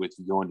combined with,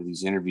 you go into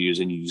these interviews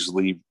and you just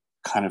leave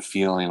kind of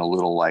feeling a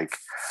little like,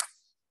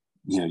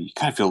 you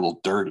kind of feel a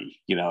little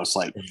dirty, it's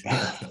like,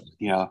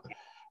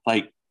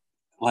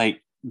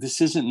 like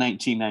this isn't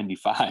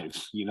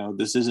 1995,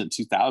 this isn't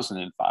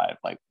 2005.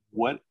 Like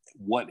what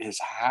has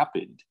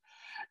happened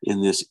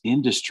in this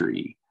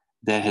industry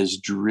that has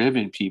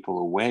driven people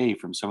away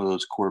from some of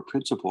those core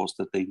principles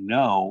that they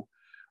know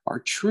are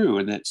true,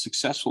 and that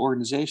successful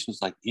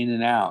organizations like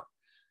In-N-Out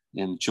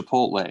and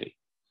Chipotle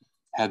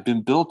have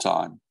been built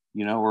on,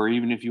 or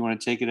even if you want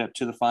to take it up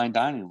to the fine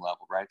dining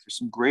level, right? There's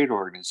some great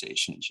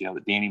organizations,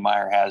 that Danny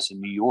Meyer has in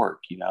New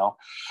York,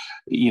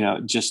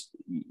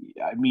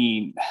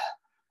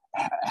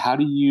 how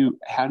do you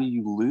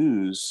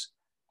lose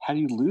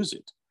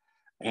it?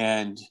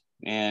 And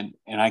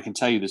I can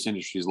tell you this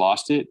industry has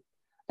lost it.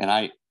 And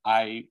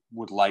I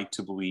would like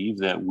to believe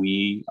that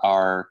we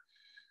are,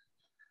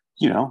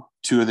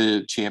 2 of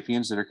the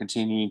champions that are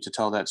continuing to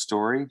tell that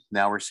story.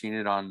 Now we're seeing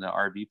it on the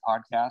RV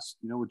podcast,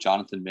 with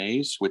Jonathan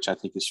Mays, which I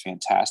think is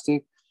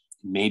fantastic.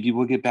 Maybe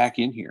we'll get back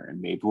in here,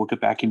 and maybe we'll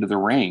get back into the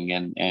ring,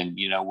 and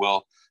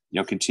we'll,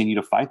 continue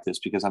to fight this,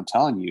 because I'm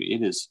telling you,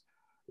 it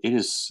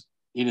is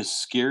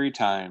scary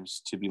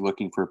times to be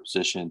looking for a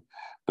position,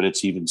 but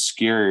it's even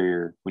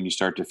scarier when you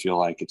start to feel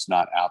like it's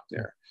not out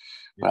there.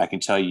 Yeah. But I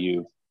can tell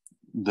you,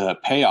 the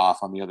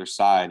payoff on the other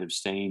side of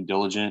staying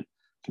diligent,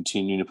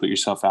 continuing to put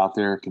yourself out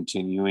there,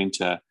 continuing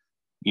to,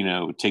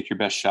 take your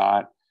best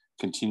shot,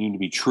 continuing to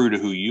be true to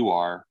who you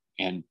are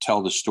and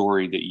tell the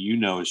story that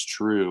is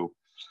true,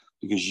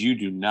 because you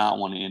do not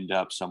want to end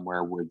up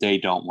somewhere where they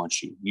don't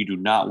want you. You do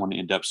not want to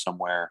end up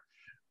somewhere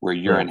where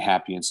you're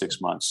unhappy in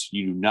 6 months.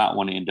 You do not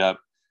want to end up,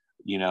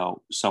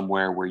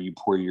 somewhere where you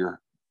pour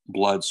your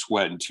blood,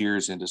 sweat, and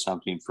tears into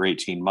something for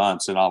 18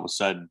 months, and all of a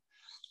sudden,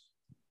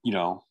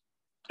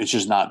 it's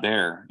just not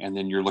there, and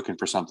then you're looking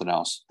for something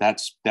else.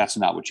 That's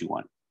not what you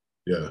want.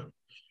 Yeah.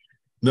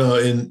 No,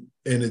 and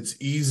it's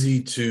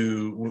easy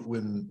to,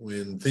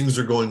 when things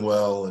are going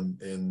well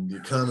and the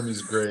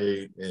economy's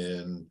great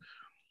and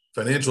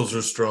financials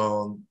are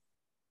strong,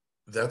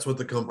 that's what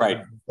the company,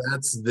 right.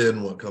 That's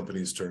then what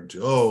companies turn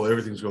to. Oh,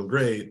 everything's going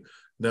great.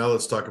 now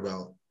let's talk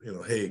about,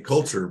 hey,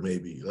 culture,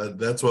 maybe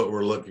that's what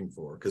we're looking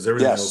for, because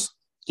everything else,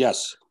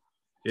 it's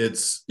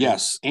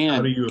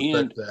how do you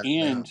affect that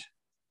now?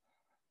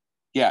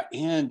 Yeah,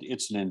 and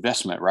it's an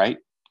investment, right?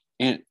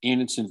 And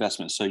it's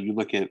investment. So you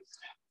look at,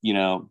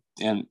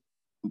 and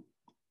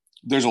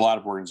there's a lot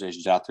of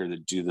organizations out there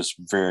that do this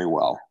very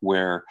well,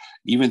 where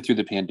even through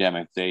the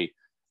pandemic, they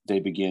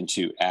begin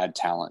to add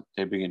talent.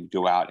 They begin to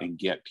go out and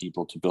get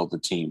people to build the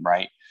team,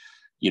 right?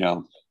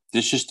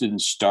 This just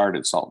didn't start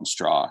at Salt and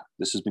Straw.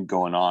 This has been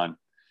going on,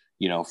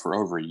 for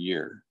over a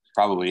year,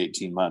 probably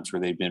 18 months,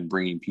 where they've been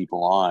bringing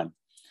people on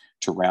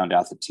to round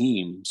out the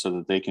team so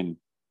that they can,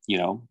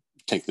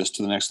 take this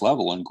to the next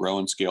level and grow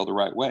and scale the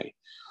right way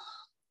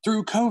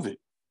through COVID,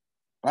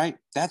 right?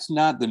 That's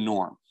not the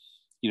norm.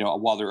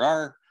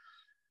 While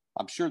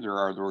I'm sure there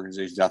are other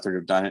organizations out there that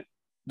have done it.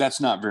 That's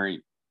not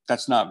very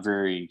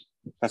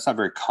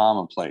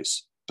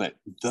commonplace. But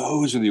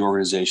those are the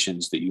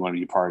organizations that you want to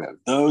be a part of.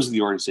 Those are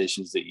the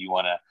organizations that you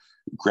want to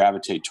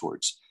gravitate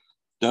towards.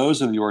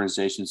 Those are the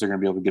organizations that are going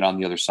to be able to get on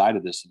the other side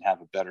of this and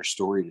have a better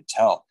story to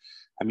tell.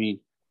 I mean,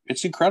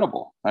 it's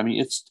incredible. I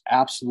mean, it's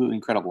absolutely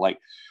incredible. Like,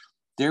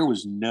 there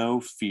was no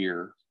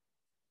fear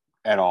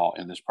at all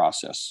in this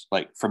process,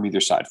 like from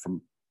either side,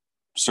 from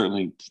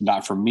certainly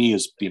not from me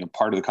as being a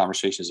part of the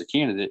conversation as a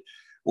candidate,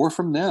 or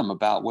from them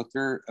about what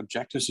their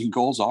objectives and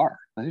goals are.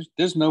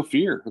 There's no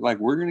fear. Like,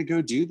 we're going to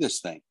go do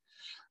this thing.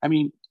 I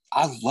mean,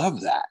 I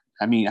love that.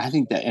 I mean, I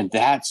think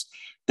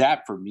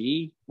that for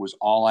me was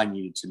all I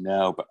needed to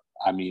know, but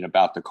I mean,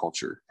 about the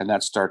culture. And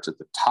that starts at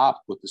the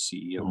top with the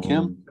CEO,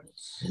 Kim,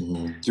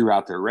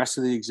 throughout the rest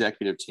of the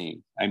executive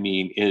team. I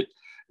mean,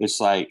 it's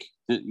like,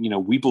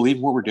 we believe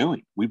in what we're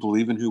doing. We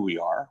believe in who we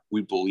are.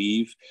 We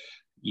believe,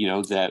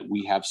 that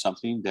we have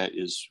something that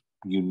is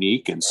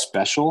unique and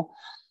special.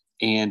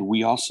 And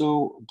we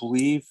also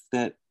believe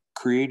that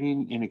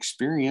creating an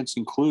experience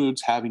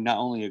includes having not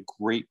only a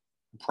great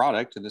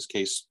product, in this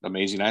case,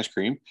 amazing ice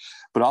cream,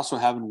 but also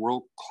having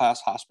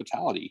world-class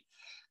hospitality.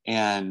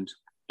 And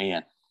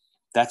man,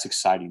 that's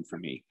exciting for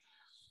me.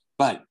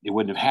 But it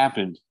wouldn't have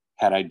happened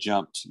had I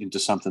jumped into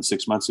something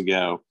 6 months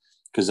ago,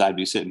 because I'd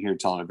be sitting here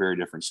telling a very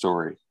different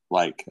story.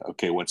 Like,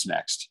 okay, what's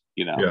next?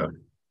 Yeah.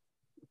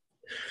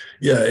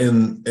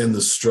 And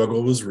the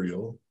struggle was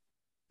real.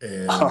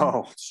 And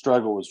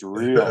struggle was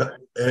real.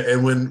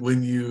 And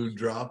when you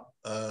drop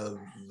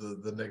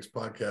the next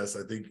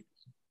podcast, I think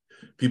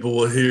people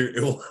will hear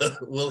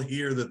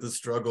that the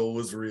struggle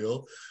was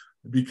real,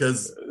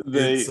 because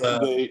they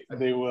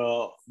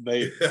will.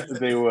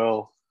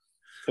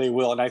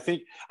 And I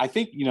think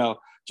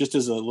just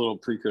as a little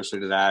precursor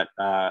to that,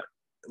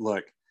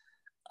 look,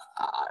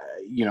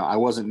 I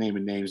wasn't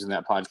naming names in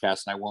that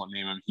podcast, and I won't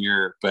name them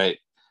here, but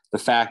the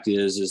fact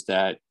is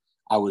that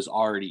I was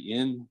already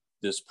in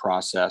this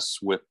process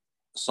with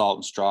Salt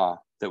and Straw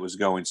that was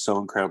going so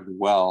incredibly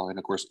well, and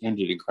of course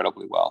ended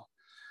incredibly well.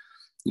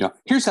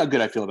 Here's how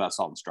good I feel about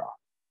Salt and Straw.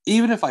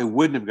 Even if I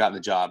wouldn't have gotten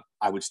the job,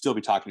 I would still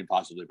be talking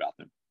positively about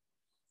them,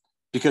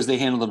 because they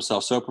handled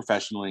themselves so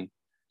professionally,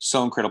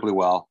 so incredibly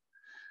well.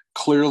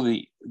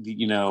 Clearly,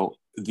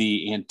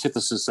 the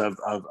antithesis of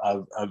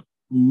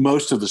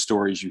most of the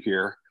stories you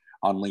hear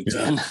on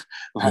LinkedIn.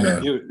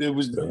 It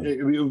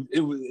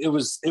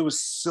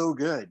was so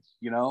good.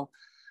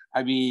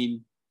 I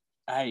mean,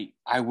 I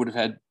would have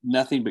had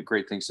nothing but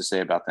great things to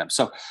say about them.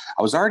 So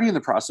I was already in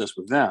the process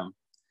with them,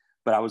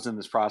 but I was in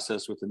this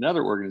process with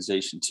another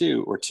organization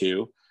too,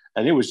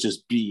 and it was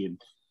just it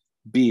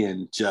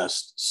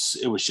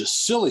was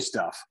just silly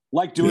stuff,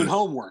 like doing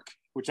homework,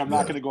 which I'm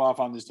not going to go off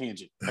on this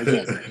tangent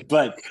again,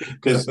 but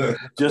because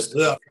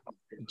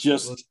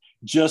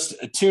just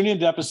tune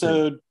into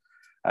episode.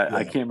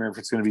 I can't remember if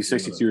it's going to be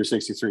 62 or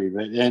 63,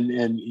 but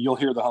and you'll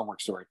hear the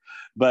homework story.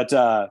 But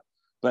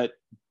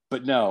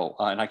no,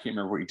 and I can't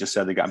remember what you just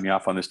said that got me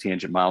off on this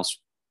tangent, Miles.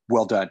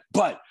 Well done.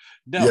 But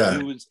no,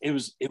 it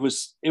was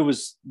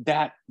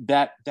that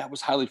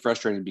was highly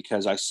frustrating,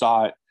 because I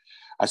saw it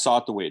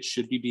the way it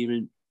should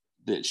be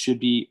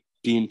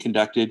being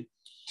conducted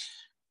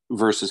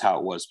versus how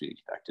it was being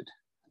conducted.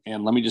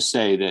 And let me just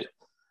say that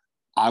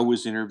I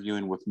was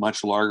interviewing with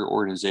much larger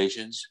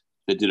organizations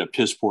that did a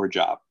piss poor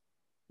job.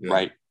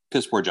 Right?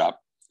 Piss poor job.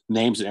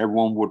 Names that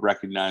everyone would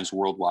recognize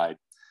worldwide.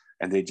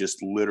 And they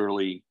just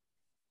literally,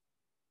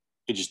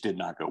 it just did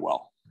not go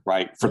well,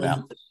 right? For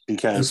them.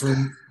 Because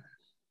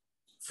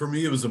for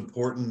me, it was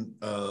important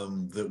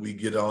that we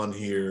get on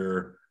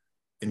here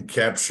and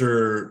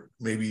capture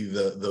maybe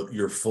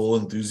your full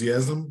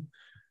enthusiasm.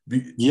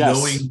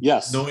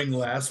 Knowing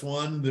last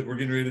one that we're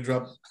getting ready to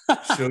drop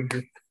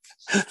showed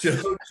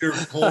your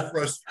full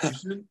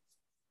frustration.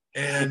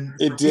 And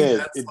it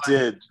did.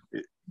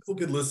 People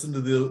could listen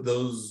to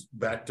those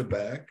back to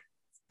back.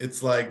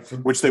 It's like,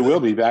 which they will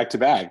be back to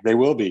back. They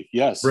will be,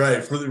 yes.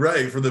 Right. For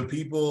the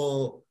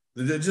people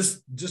that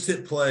just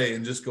hit play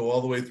and just go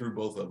all the way through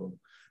both of them.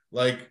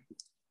 Like,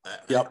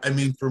 I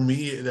mean, for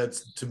me,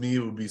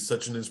 it would be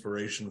such an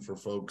inspiration for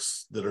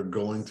folks that are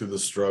going through the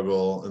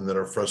struggle and that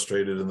are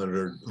frustrated and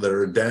that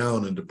are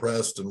down and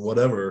depressed and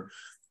whatever.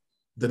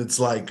 That it's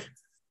like,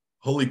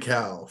 holy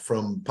cow,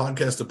 from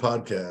podcast to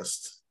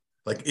podcast,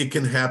 like it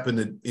can happen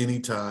at any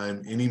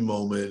time, any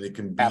moment. It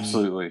can be,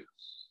 Absolutely.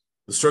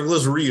 the struggle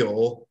is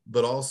real,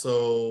 but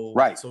also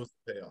Right. so is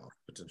the payoff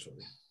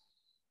potentially.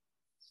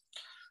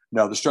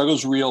 No, the struggle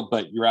is real,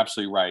 but you're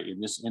absolutely right. In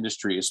this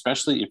industry,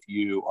 especially if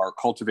you are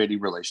cultivating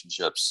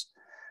relationships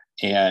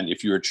and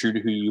if you are true to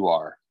who you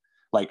are,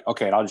 like,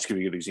 okay, and I'll just give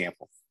you a good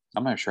example.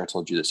 I'm not sure I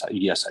told you this.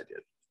 Yes, I did.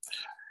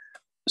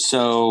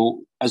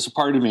 So as a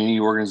part of any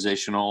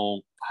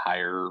organizational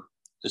hire,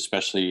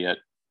 especially at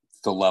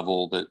the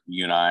level that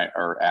you and I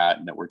are at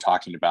and that we're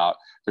talking about,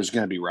 there's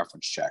going to be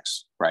reference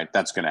checks, right?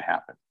 That's going to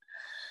happen.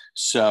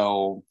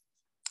 So,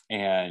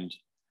 and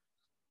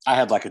I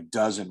had like a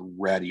dozen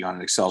ready on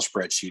an Excel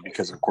spreadsheet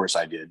because of course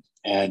I did.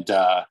 And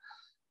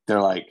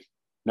they're like,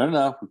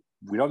 no,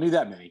 we don't need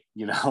that many,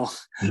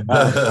 just send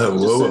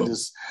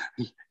us,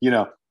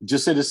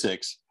 just send us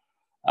 6.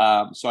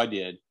 So I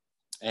did.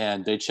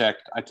 And they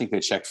checked, I think they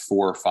checked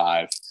 4 or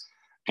 5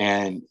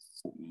 and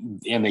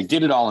they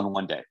did it all in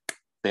one day.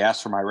 They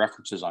asked for my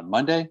references on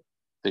Monday.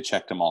 They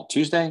checked them all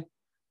Tuesday.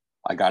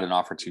 I got an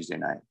offer Tuesday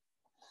night.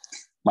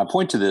 My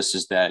point to this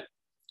is that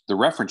the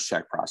reference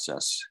check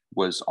process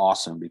was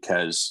awesome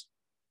because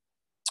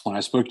when I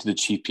spoke to the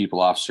chief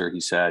people officer, he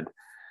said,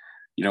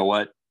 you know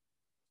what?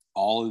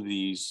 All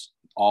these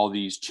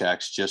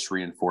checks just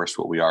reinforced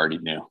what we already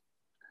knew.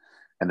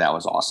 And that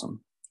was awesome,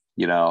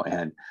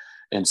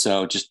 and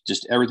so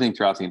just everything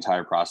throughout the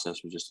entire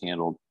process was just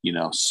handled,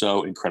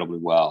 so incredibly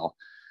well.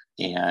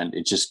 And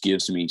it just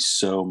gives me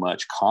so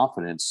much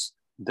confidence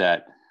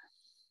that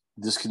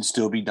this can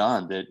still be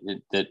done,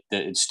 that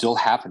it's still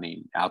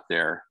happening out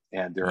there.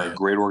 And there are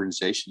great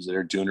organizations that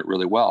are doing it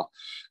really well.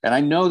 And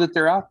I know that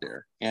they're out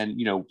there. And,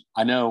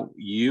 I know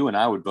you and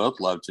I would both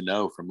love to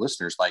know from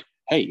listeners, like,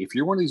 hey, if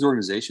you're one of these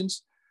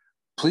organizations,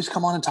 please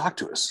come on and talk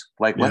to us.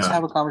 Like, let's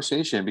have a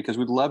conversation because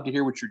we'd love to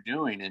hear what you're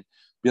doing and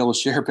be able to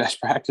share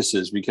best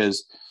practices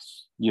because,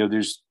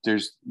 there's,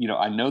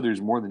 I know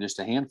there's more than just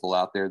a handful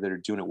out there that are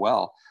doing it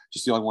well.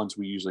 Just the only ones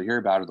we usually hear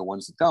about are the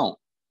ones that don't.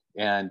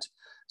 And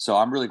so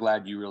I'm really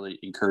glad you really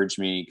encouraged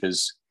me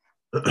because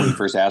when you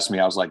first asked me,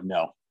 I was like,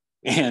 no.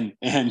 And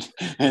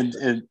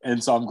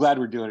so I'm glad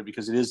we're doing it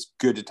because it is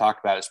good to talk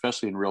about it,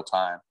 especially in real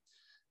time,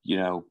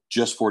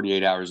 just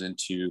 48 hours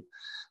into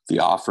the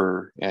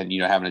offer and,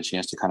 having a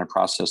chance to kind of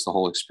process the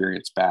whole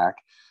experience back.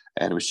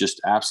 And it was just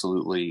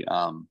absolutely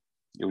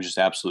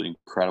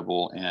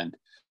incredible and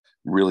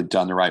really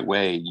done the right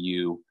way.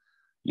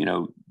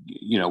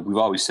 We've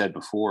always said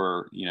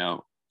before,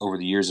 over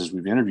the years, as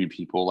we've interviewed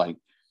people, like,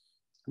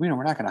 we're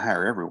not going to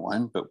hire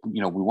everyone, but,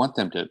 we want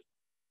them to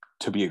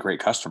be a great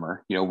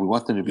customer. We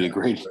want them to be a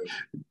great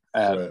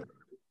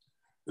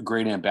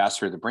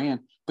ambassador of the brand,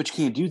 but you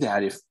can't do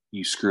that if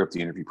you screw up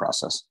the interview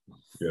process.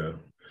 Yeah.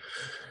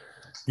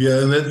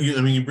 Yeah. And then,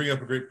 you bring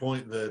up a great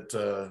point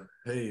that,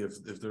 hey,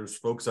 if there's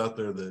folks out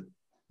there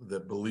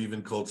that believe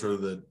in culture,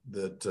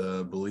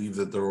 that believe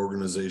that their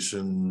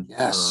organization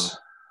does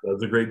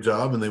a great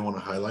job and they want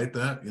to highlight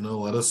that,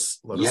 let us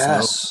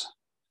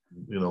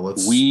know.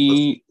 Let's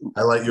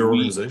highlight your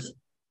organization.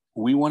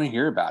 We want to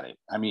hear about it.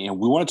 And we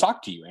want to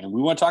talk to you and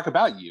we want to talk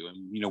about you.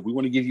 And, we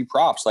want to give you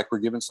props like we're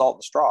giving salt in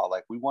the straw.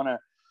 Like we want to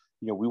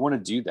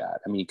do that.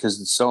 Because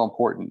it's so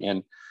important.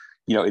 And,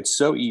 it's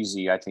so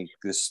easy. I think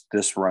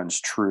this runs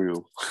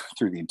true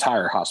through the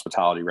entire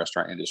hospitality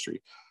restaurant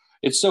industry.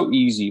 It's so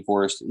easy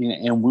for us,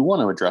 and we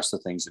want to address the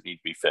things that need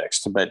to be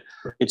fixed, but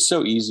it's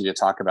so easy to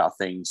talk about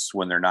things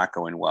when they're not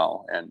going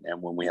well and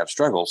when we have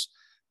struggles,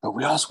 but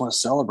we also want to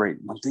celebrate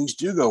when things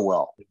do go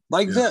well,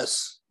 like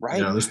this,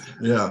 right?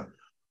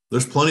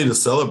 There's plenty to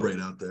celebrate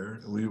out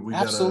there. We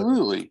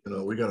absolutely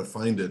gotta, we gotta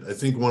find it. I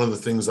think one of the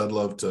things I'd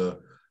love to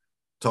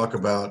talk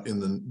about in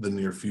the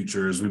near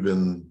future, as we've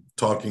been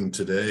talking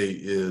today,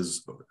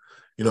 is,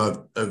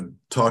 I've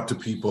talked to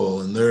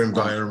people and their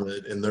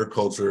environment and their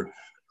culture.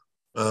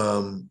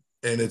 And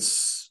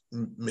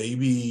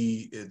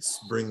maybe it's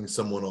bringing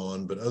someone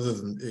on, but other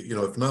than,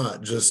 if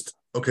not, just,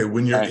 okay,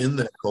 when you're in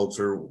that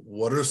culture,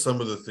 what are some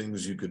of the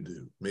things you could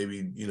do?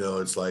 Maybe,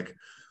 it's like,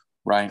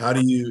 how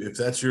do you, if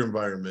that's your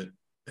environment,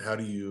 how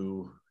do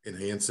you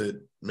enhance it,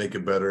 make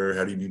it better?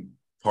 How do you be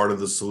part of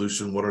the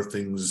solution? What are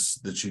things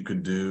that you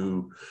could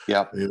do?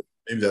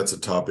 Maybe that's a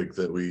topic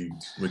that we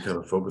kind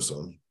of focus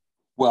on.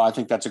 Well, I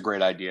think that's a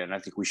great idea, and I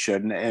think we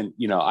should. And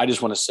I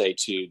just want to say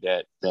too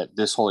that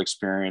this whole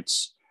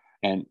experience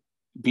and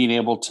being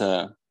able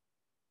to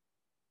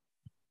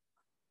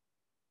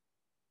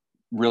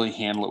really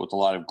handle it with a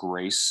lot of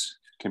grace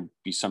can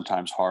be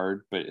sometimes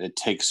hard, but it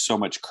takes so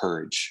much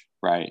courage,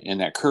 right?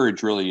 And that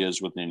courage really is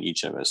within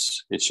each of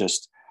us. It's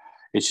just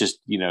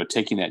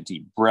taking that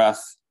deep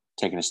breath,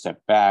 taking a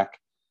step back,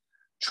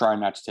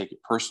 trying not to take it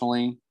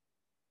personally,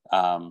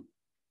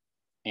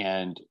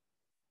 and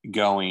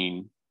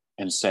going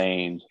and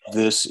saying,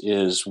 this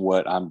is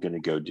what I'm going to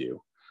go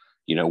do,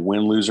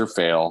 win, lose, or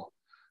fail.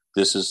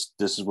 This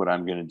is what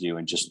I'm going to do.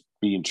 And just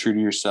being true to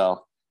yourself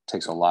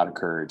takes a lot of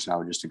courage. And I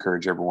would just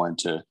encourage everyone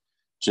to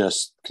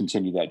just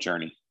continue that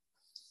journey.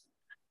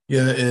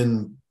 Yeah.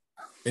 And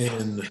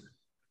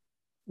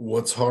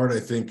What's hard, I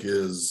think,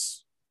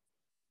 is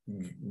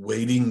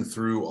wading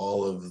through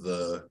all of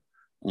the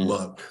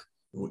muck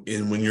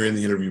when you're in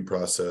the interview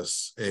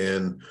process.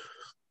 And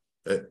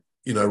I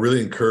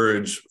really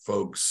encourage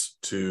folks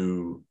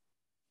to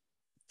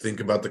think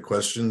about the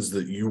questions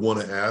that you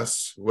want to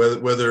ask,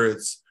 whether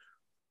it's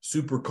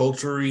super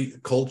culturally,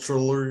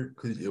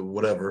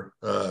 whatever,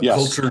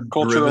 Yes.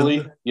 Culturally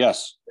driven.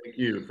 yes. Thank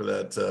you for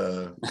that.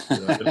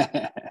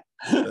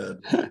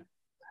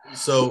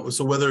 So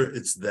whether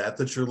it's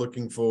that you're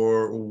looking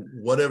for,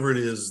 whatever it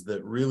is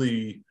that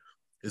really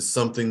is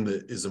something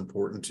that is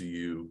important to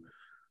you,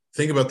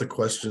 think about the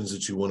questions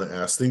that you want to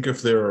ask. Think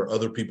if there are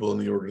other people in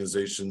the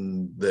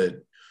organization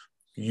that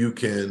you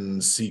can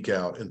seek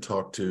out and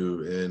talk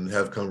to and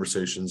have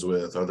conversations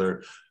with. Are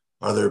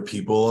there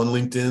people on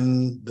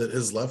LinkedIn that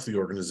has left the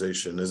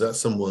organization? Is that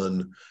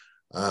someone,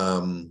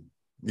 I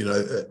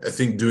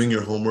think doing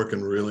your homework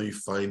and really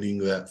finding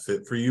that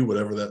fit for you,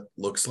 whatever that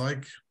looks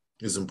like,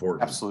 is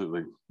important.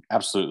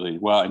 Absolutely.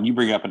 Well, and you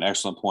bring up an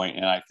excellent point,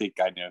 and I think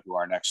I know who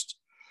our next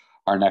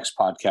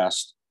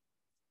podcast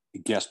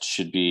guest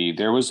should be.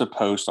 There was two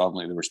posts on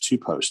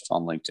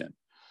LinkedIn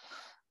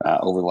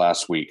over the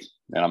last week,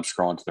 and I'm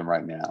scrolling to them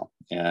right now.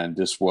 And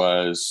this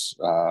was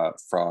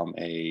from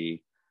I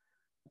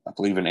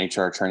believe an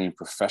HR training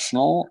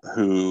professional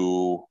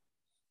who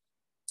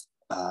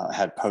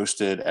had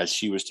posted as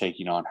she was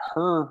taking on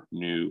her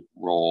new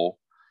role.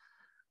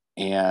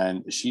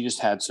 And she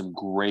just had some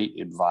great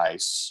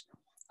advice.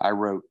 I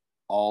wrote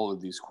all of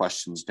these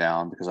questions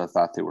down because I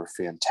thought they were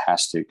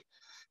fantastic.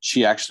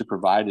 She actually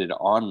provided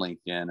on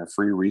LinkedIn a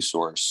free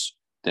resource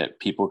that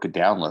people could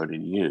download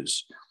and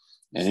use.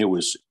 And it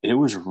was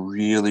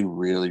really,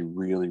 really,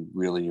 really,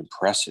 really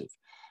impressive.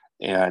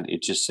 And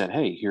it just said,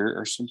 hey, here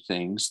are some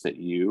things that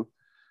you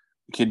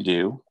can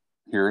do.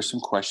 Here are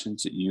some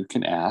questions that you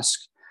can ask.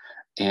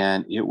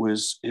 And it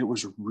was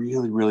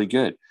really, really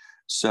good.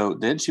 So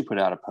then she put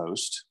out a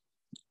post,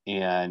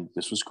 and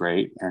this was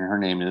great. And her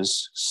name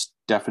is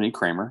Stephanie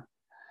Kramer.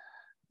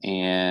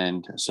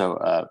 And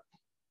so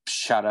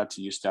shout out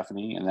to you,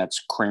 Stephanie. And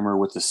that's Kramer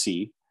with a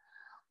C.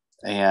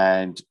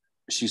 And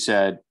she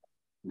said,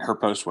 her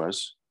post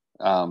was,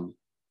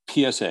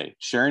 PSA,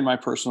 sharing my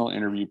personal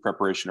interview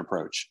preparation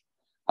approach.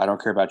 I don't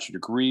care about your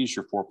degrees,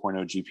 your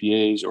 4.0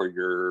 GPAs, or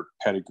your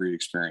pedigree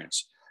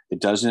experience.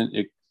 It doesn't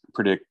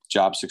predict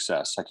job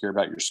success. I care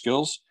about your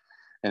skills.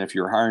 And if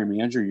you're a hiring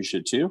manager, you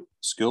should too.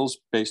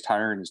 Skills-based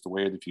hiring is the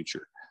way of the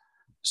future.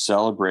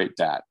 Celebrate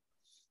that.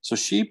 So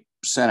she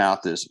sent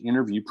out this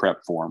interview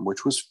prep form,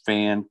 which was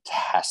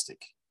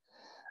fantastic.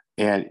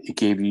 And it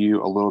gave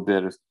you a little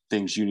bit of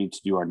things you need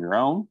to do on your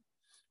own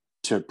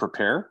to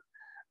prepare,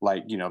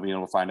 like, being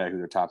able to find out who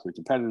their top 3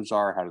 competitors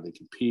are, how do they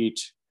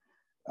compete,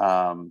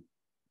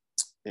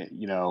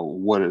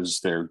 what is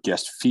their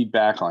guest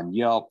feedback on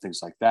Yelp, things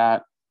like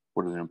that.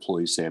 What do the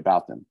employees say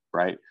about them,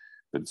 right?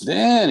 But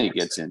then it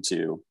gets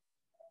into,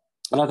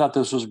 and I thought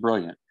this was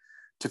brilliant,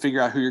 to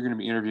figure out who you're going to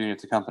be interviewing at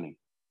the company,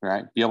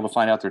 right? Be able to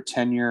find out their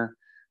tenure,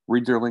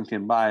 read their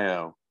LinkedIn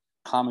bio,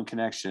 common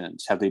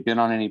connections. Have they been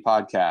on any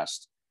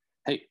podcast?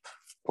 Hey,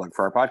 plug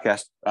for our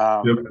podcast.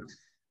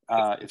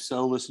 If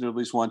so, listen to at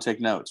least one, take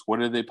notes. What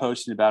are they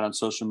posting about on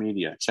social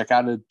media? Check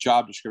out a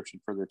job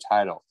description for their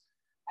title.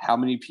 How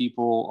many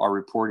people are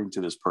reporting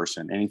to this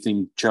person?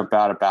 Anything jump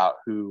out about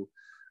who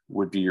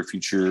would be your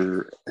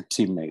future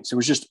teammates? It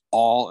was just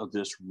all of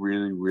this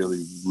really,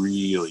 really,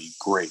 really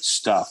great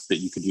stuff that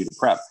you could do to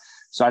prep.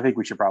 So I think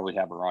we should probably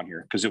have her on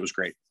here because it was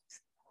great.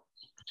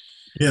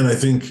 Yeah, and I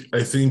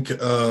think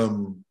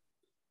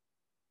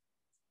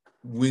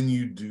when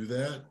you do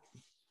that,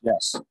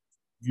 yes,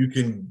 you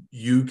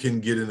can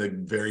get in a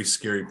very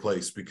scary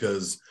place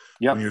because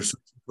when you're searching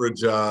for a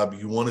job,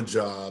 you want a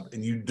job,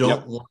 and you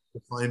don't want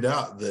to find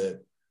out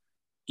that,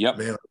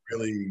 man,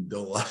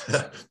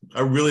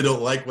 I really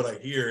don't like what I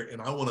hear, and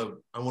I want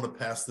to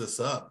pass this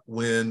up.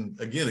 When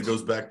again, it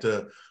goes back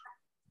to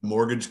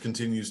mortgage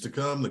continues to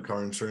come, the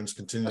car insurance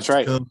continues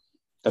to come.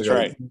 That's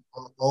right.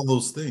 All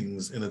those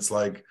things, and it's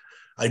like,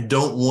 I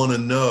don't want to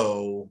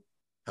know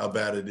how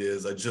bad it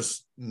is. I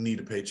just need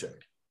a paycheck.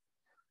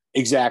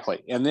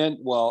 Exactly. And then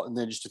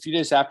just a few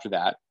days after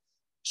that,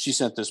 she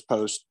sent this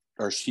post,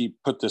 or she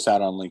put this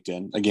out on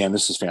LinkedIn. Again,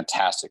 this is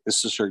fantastic.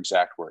 This is her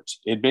exact words.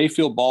 It may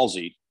feel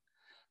ballsy,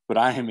 but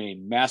I am a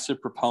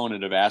massive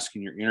proponent of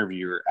asking your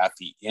interviewer at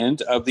the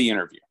end of the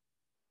interview,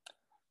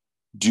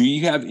 do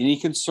you have any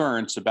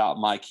concerns about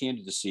my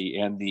candidacy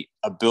and the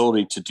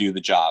ability to do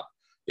the job?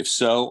 If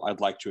so, I'd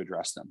like to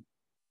address them.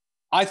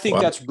 I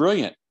think that's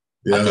brilliant.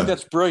 Yeah. I think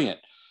that's brilliant.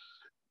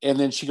 And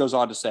then she goes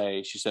on to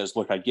say, she says,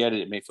 look, I get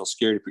it. It may feel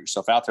scary to put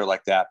yourself out there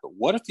like that, but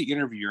what if the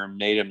interviewer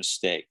made a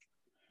mistake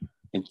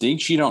and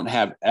thinks you don't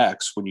have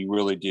X when you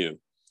really do?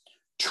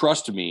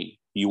 Trust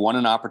me, you want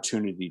an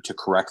opportunity to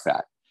correct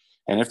that.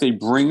 And if they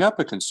bring up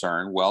a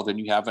concern, well, then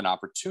you have an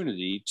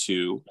opportunity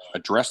to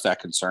address that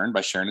concern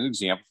by sharing an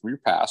example from your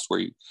past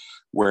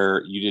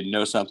where you didn't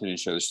know something and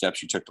show the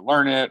steps you took to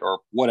learn it or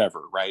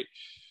whatever, right?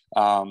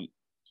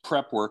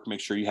 Prep work,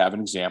 make sure you have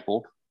an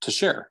example to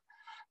share.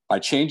 By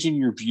changing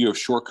your view of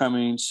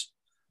shortcomings,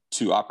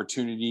 to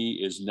opportunity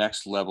is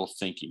next level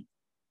thinking.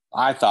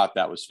 I thought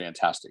that was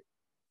fantastic.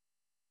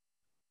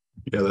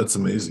 Yeah, that's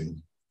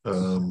amazing.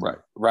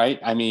 Right.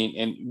 I mean,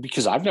 and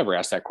because I've never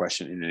asked that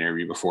question in an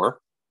interview before,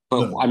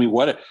 but No. I mean,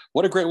 what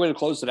a great way to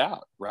close it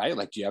out, right?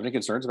 Like, do you have any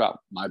concerns about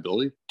my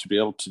ability to be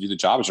able to do the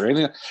job? Is there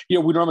anything,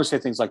 we normally say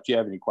things like, do you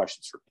have any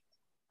questions for me?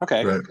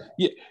 Okay. Right.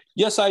 Yeah.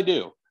 Yes, I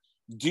do.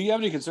 Do you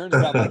have any concerns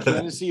about my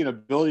candidacy and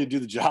ability to do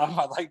the job?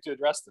 I'd like to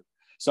address them.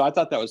 So I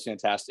thought that was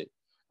fantastic.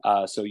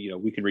 So,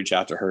 we can reach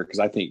out to her because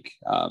I think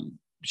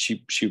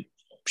she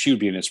would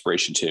be an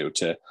inspiration too,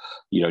 to,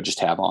 just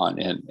have on.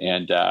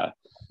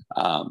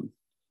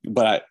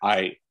 But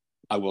I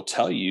will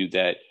tell you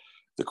that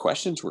the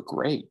questions were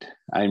great.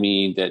 I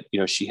mean, that,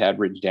 she had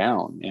written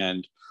down,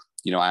 and,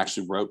 I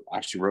actually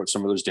wrote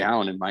some of those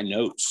down in my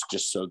notes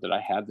just so that I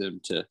had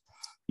them to,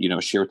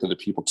 share with other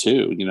people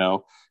too.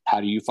 How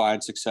do you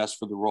find success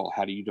for the role?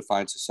 How do you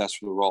define success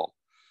for the role?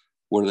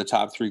 What are the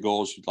top 3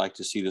 goals you'd like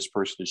to see this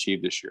person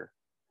achieve this year?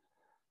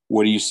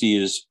 What do you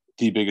see as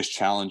the biggest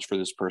challenge for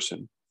this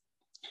person?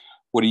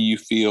 What do you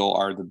feel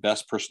are the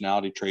best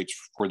personality traits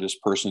for this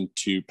person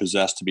to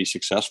possess to be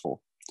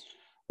successful?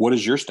 What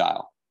is your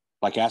style?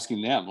 Like,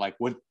 asking them, like,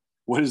 what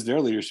is their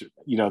leadership?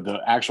 The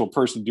actual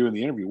person doing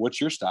the interview,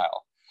 what's your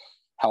style?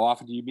 How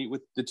often do you meet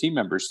with the team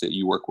members that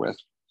you work with?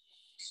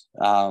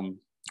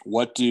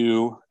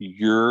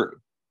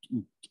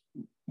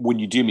 When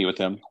you do meet with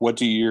them, what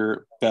do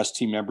your best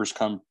team members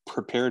come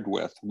prepared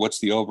with? What's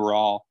the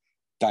overall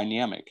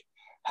dynamic?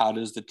 How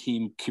does the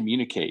team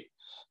communicate?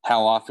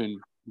 How often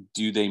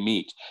do they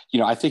meet?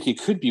 I think it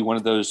could be one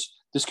of those,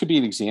 this could be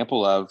an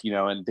example of,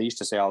 and they used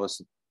to say all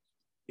this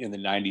in the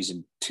 90s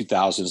and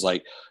 2000s,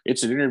 like,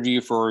 it's an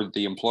interview for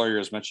the employer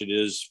as much as it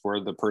is for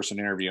the person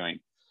interviewing,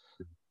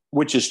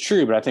 which is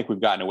true, but I think we've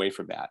gotten away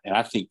from that. And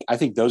I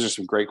think those are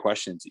some great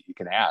questions that you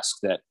can ask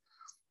that,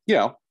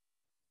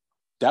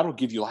 that'll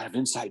give you a lot of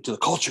insight to the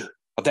culture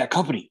of that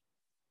company.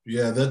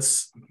 Yeah,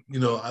 that's,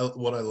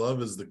 what I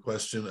love is the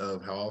question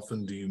of how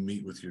often do you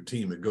meet with your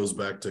team? It goes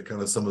back to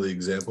kind of some of the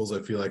examples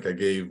I feel like I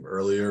gave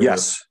earlier.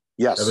 Yes.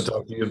 Haven't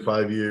talked to you in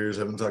 5 years,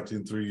 haven't talked to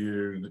you in 3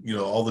 years,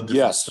 all the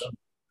different stuff.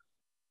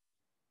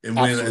 And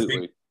when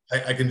absolutely.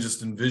 I can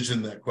just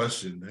envision that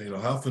question,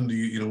 how often do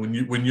you,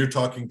 when you're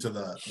talking to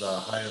the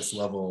highest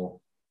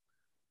level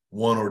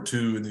 1 or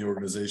 2 in the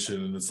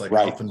organization, and it's like,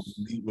 right. How often do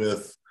you meet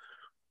with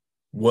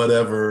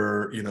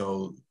whatever,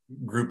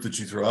 group that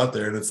you throw out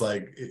there, and it's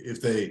like,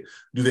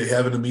 do they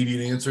have an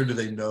immediate answer? Do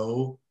they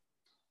know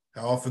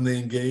how often they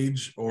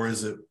engage, or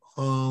is it,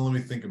 let me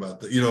think about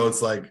that?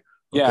 It's like,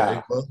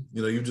 okay, well,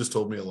 you just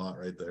told me a lot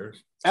right there.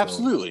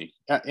 Absolutely.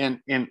 And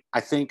I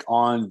think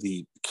on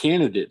the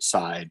candidate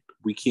side,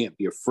 we can't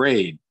be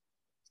afraid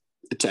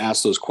to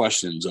ask those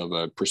questions of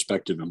a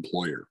prospective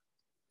employer.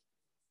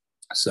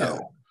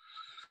 So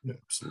yeah,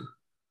 absolutely.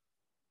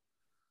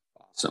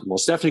 Awesome. Well,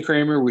 Stephanie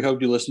Kramer, we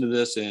hope you listen to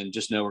this, and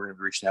just know we're going to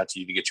be reaching out to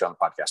you to get you on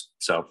the podcast.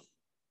 So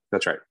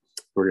that's right.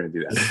 We're going to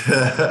do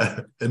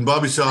that. And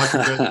Bobby Shaw,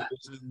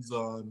 congratulations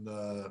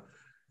on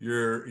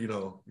your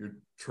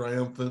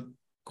triumphant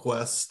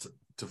quest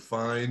to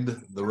find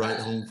the right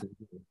home for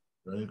you.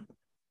 Right.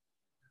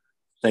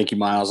 Thank you,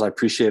 Miles. I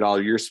appreciate all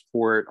your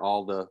support,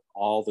 all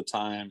the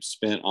time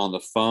spent on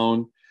the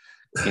phone,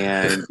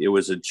 and it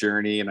was a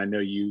journey. And I know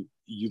you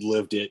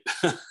lived it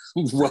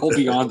well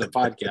beyond the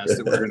podcast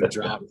that we're going to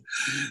drop.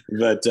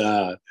 But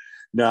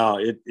no,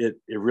 it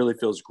really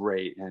feels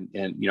great. And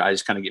I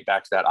just kind of get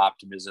back to that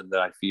optimism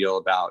that I feel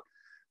about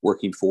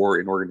working for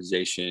an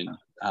organization,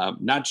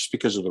 not just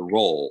because of the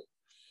role,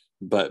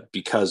 but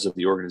because of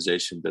the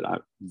organization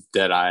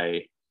that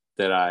I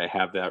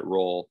have that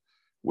role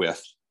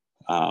with,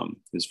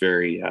 is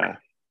very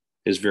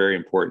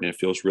important. It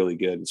feels really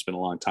good. It's been a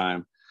long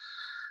time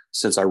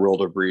since I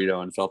rolled a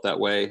burrito and felt that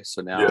way.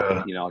 So now,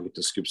 I'll get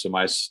to scoop some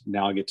ice.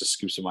 Now I get to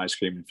scoop some ice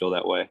cream and feel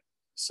that way.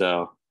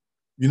 So,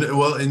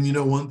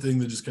 one thing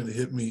that just kind of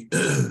hit me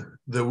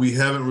that we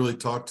haven't really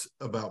talked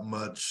about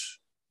much,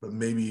 but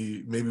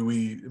maybe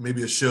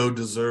a show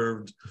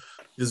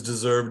is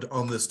deserved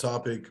on this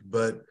topic.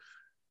 But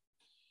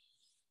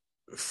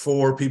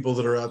for people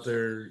that are out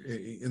there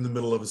in the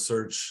middle of a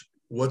search,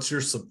 what's your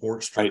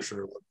support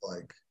structure look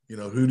like?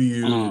 Who do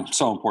you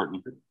so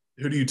important.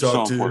 Who do you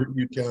talk to? Who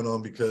do you count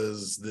on?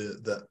 Because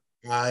the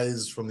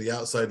eyes from the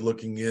outside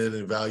looking in,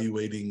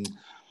 evaluating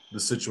the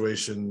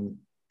situation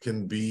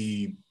can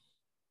be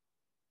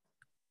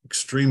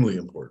extremely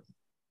important.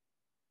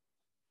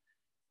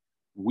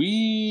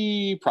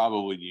 We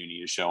probably do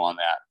need a show on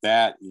that.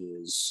 That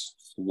is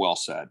well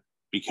said,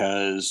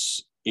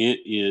 because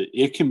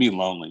it can be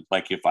lonely.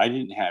 Like, if I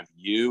didn't have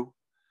you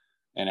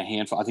and a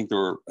handful, I think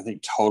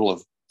total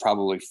of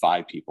probably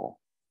 5 people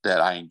that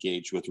I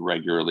engage with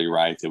regularly,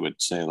 right, that would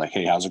say, like,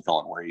 hey, how's it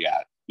going? Where are you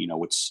at?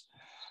 What's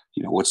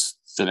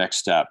the next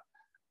step?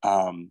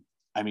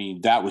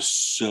 That was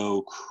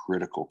so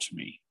critical to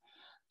me,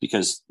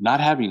 because not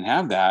having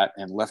that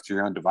and left to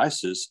your own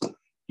devices,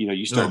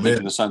 you start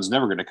thinking the sun's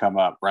never going to come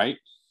up, right?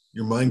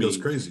 Your mind goes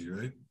crazy,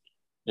 right?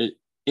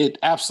 It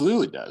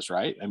absolutely does,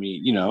 right?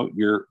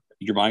 You're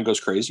your mind goes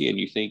crazy and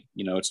you think,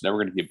 it's never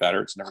going to get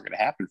better. It's never going to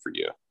happen for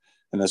you.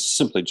 And that's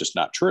simply just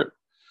not true.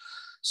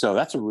 So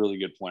that's a really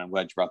good point. I'm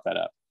glad you brought that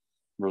up.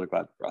 I'm really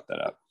glad you brought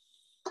that up.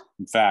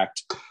 In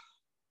fact,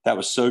 that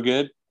was so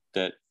good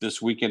that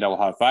this weekend I will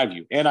high five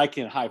you. And I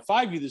can high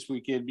five you this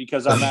weekend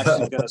because I'm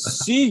actually going to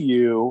see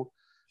you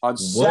on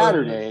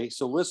Saturday.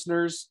 So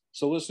listeners,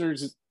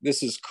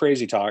 this is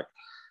crazy talk.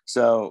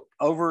 So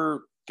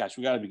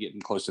we got to be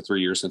getting close to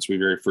 3 years since we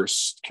very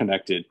first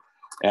connected.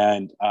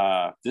 And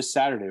this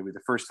Saturday will be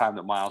the first time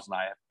that Miles and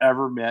I have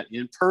ever met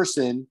in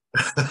person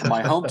on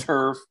my home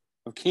turf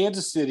of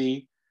Kansas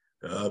City.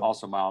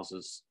 Also, Miles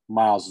is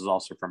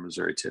also from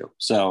Missouri too.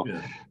 So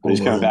he's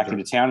coming back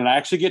into town, and I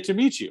actually get to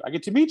meet you. I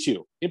get to meet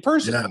you in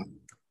person.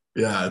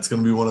 Yeah, it's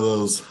going to be one of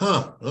those,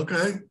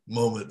 okay,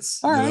 moments.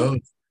 All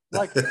right.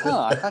 Like,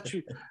 I thought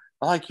you.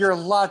 Like you're a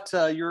lot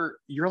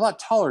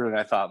taller than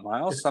I thought,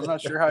 Miles. So I'm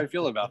not sure how I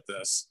feel about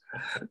this.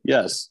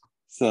 Yes.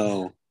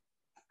 So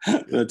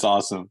that's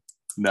awesome.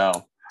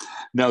 No,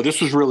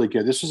 this was really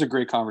good. This was a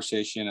great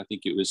conversation. I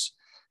think it was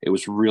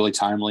really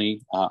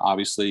timely,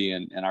 obviously.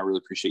 And I really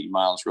appreciate you,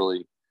 Miles,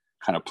 really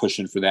kind of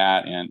pushing for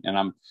that. And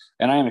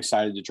I am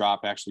excited to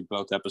drop actually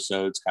both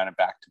episodes kind of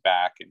back to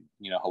back, and,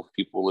 hope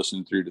people will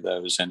listen through to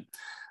those. And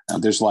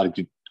there's a lot of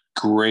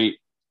great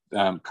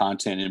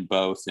content in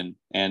both,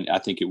 and I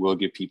think it will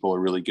give people a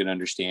really good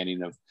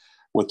understanding of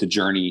what the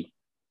journey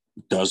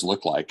does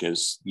look like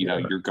as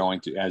you're going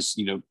through, as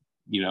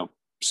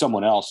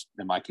someone else,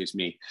 in my case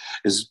me,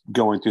 is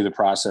going through the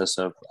process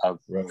of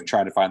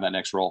trying to find that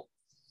next role.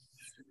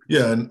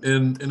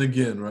 And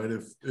again, right,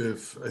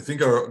 if I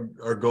think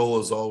our goal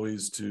is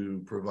always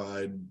to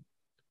provide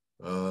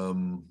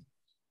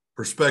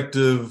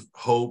perspective,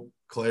 hope,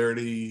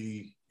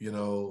 clarity,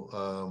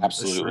 absolutely,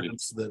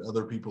 assurance that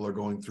other people are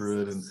going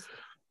through it. And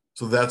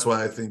so that's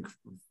why I think,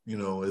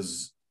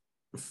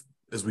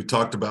 as we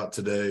talked about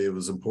today, it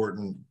was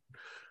important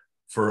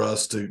for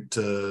us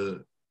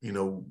to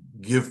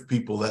give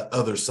people that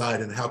other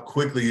side, and how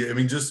quickly,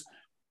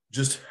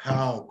 just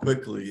how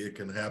quickly it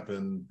can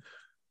happen,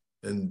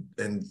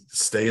 and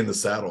stay in the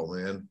saddle,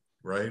 man.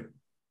 Right.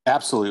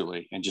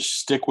 Absolutely. And just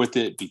stick with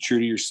it, be true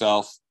to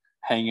yourself,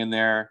 hang in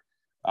there.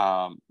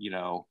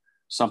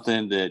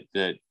 Something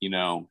that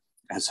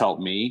has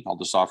helped me. I'll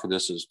just offer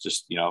this as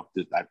just,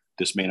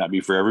 this may not be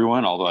for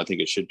everyone, although I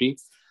think it should be,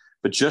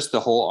 but just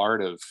the whole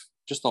art of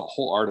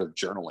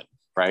journaling,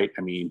 right?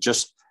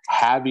 Just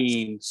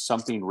having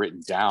something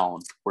written down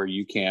where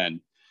you can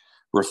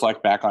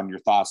reflect back on your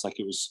thoughts. Like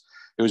it was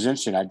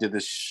interesting. I did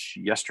this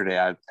yesterday.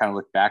 I kind of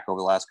looked back over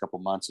the last couple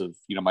of months of,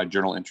 my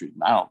journal entry.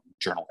 I don't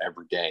journal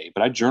every day,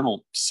 but I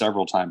journal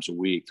several times a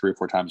week, 3 or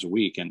 4 times a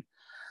week. And,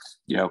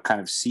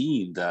 kind of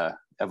seeing the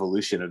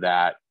evolution of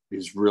that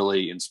is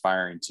really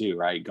inspiring too,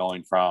 right?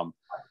 Going from,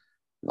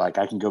 like,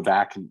 I can go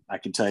back and I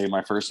can tell you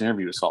my first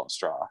interview with Salt and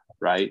Straw,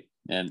 right?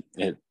 And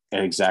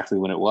exactly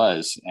when it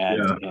was.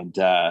 And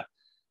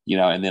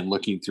then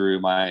looking through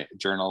my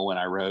journal when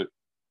I wrote,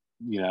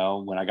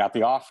 when I got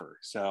the offer.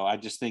 So I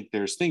just think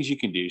there's things you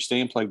can do,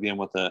 staying plugged in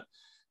with a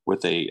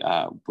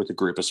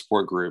group, a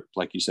support group,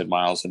 like you said,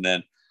 Miles, and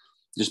then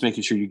just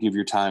making sure you give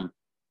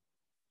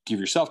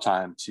yourself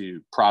time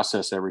to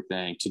process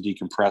everything, to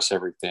decompress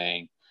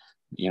everything.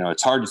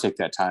 It's hard to take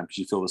that time because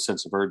you feel the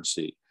sense of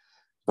urgency,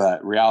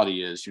 but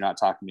reality is you're not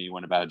talking to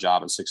anyone about a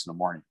job at 6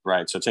 a.m,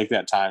 right? So take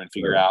that time and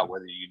figure out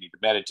whether you need to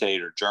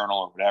meditate or journal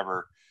or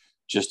whatever,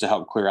 just to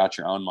help clear out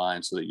your own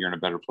mind so that you're in a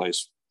better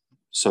place,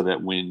 so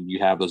that when you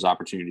have those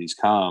opportunities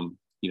come,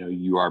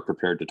 you are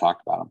prepared to talk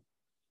about them.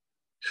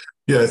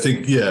 Yeah, I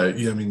think,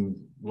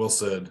 well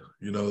said.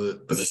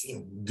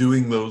 That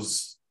doing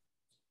those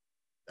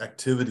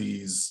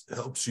activities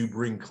helps you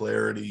bring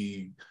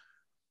clarity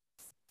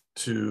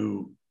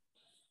to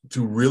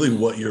really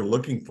what you're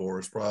looking for,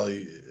 is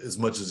probably as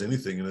much as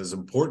anything, and as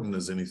important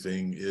as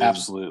anything is.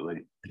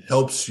 Absolutely. It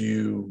helps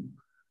you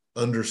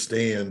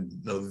understand,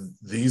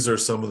 these are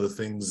some of the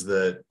things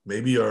that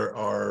maybe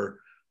are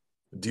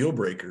deal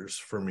breakers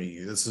for me.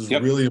 This is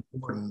really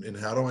important. And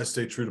how do I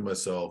stay true to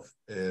myself?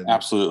 And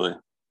absolutely,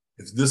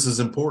 if this is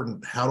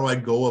important, how do I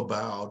go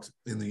about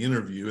in the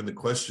interview and the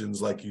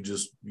questions like you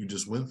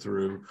just went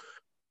through?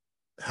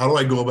 How do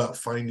I go about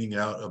finding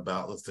out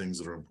about the things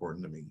that are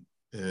important to me?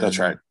 And that's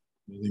right.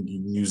 I think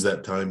you can use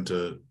that time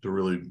to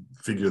really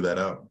figure that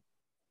out.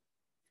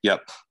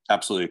 Yep,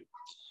 absolutely.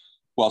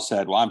 Well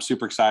said. Well, I'm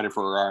super excited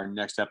for our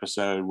next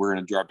episode. We're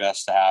going to do our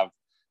best to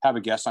have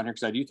a guest on here,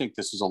 because I do think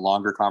this is a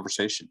longer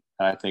conversation,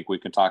 and I think we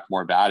can talk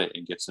more about it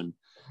and get some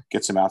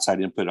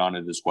outside input on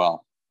it as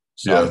well.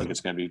 So I think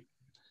it's going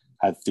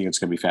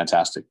to be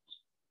fantastic.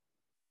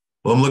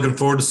 Well, I'm looking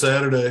forward to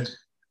Saturday.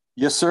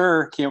 Yes,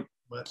 sir. Can't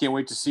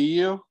wait to see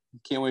you.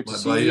 Can't wait to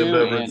see you. Buy you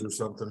a beverage or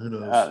something. Who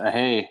knows?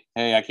 Hey,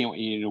 I can't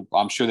wait.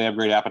 I'm sure they have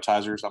great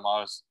appetizers. I'm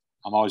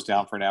always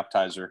down for an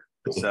appetizer.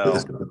 So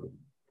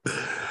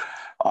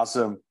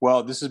awesome.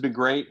 Well, this has been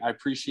great. I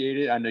appreciate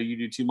it. I know you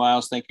do too,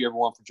 Miles. Thank you,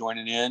 everyone, for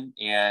joining in,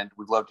 and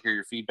we'd love to hear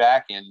your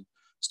feedback. And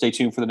stay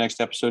tuned for the next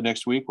episode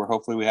next week, where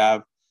hopefully we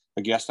have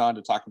a guest on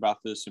to talk about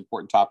this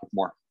important topic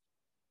more.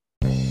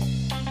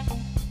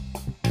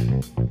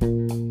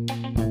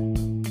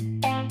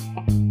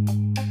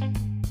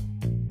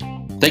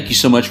 Thank you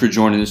so much for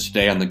joining us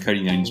today on the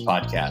Cutting Onions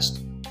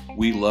podcast.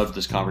 We loved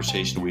this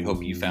conversation. We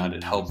hope you found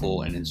it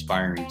helpful and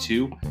inspiring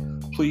too.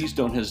 Please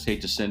don't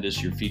hesitate to send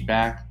us your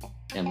feedback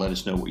and let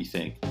us know what you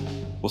think.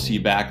 We'll see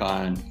you back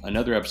on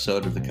another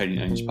episode of the Cutting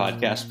Onions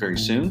podcast very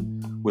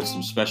soon with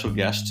some special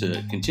guests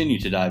to continue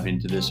to dive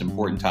into this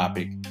important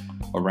topic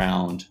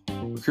around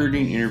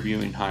recruiting,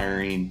 interviewing,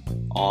 hiring,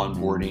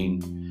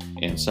 onboarding,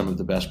 and some of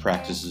the best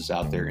practices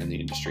out there in the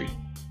industry.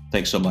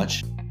 Thanks so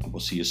much. We'll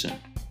see you soon.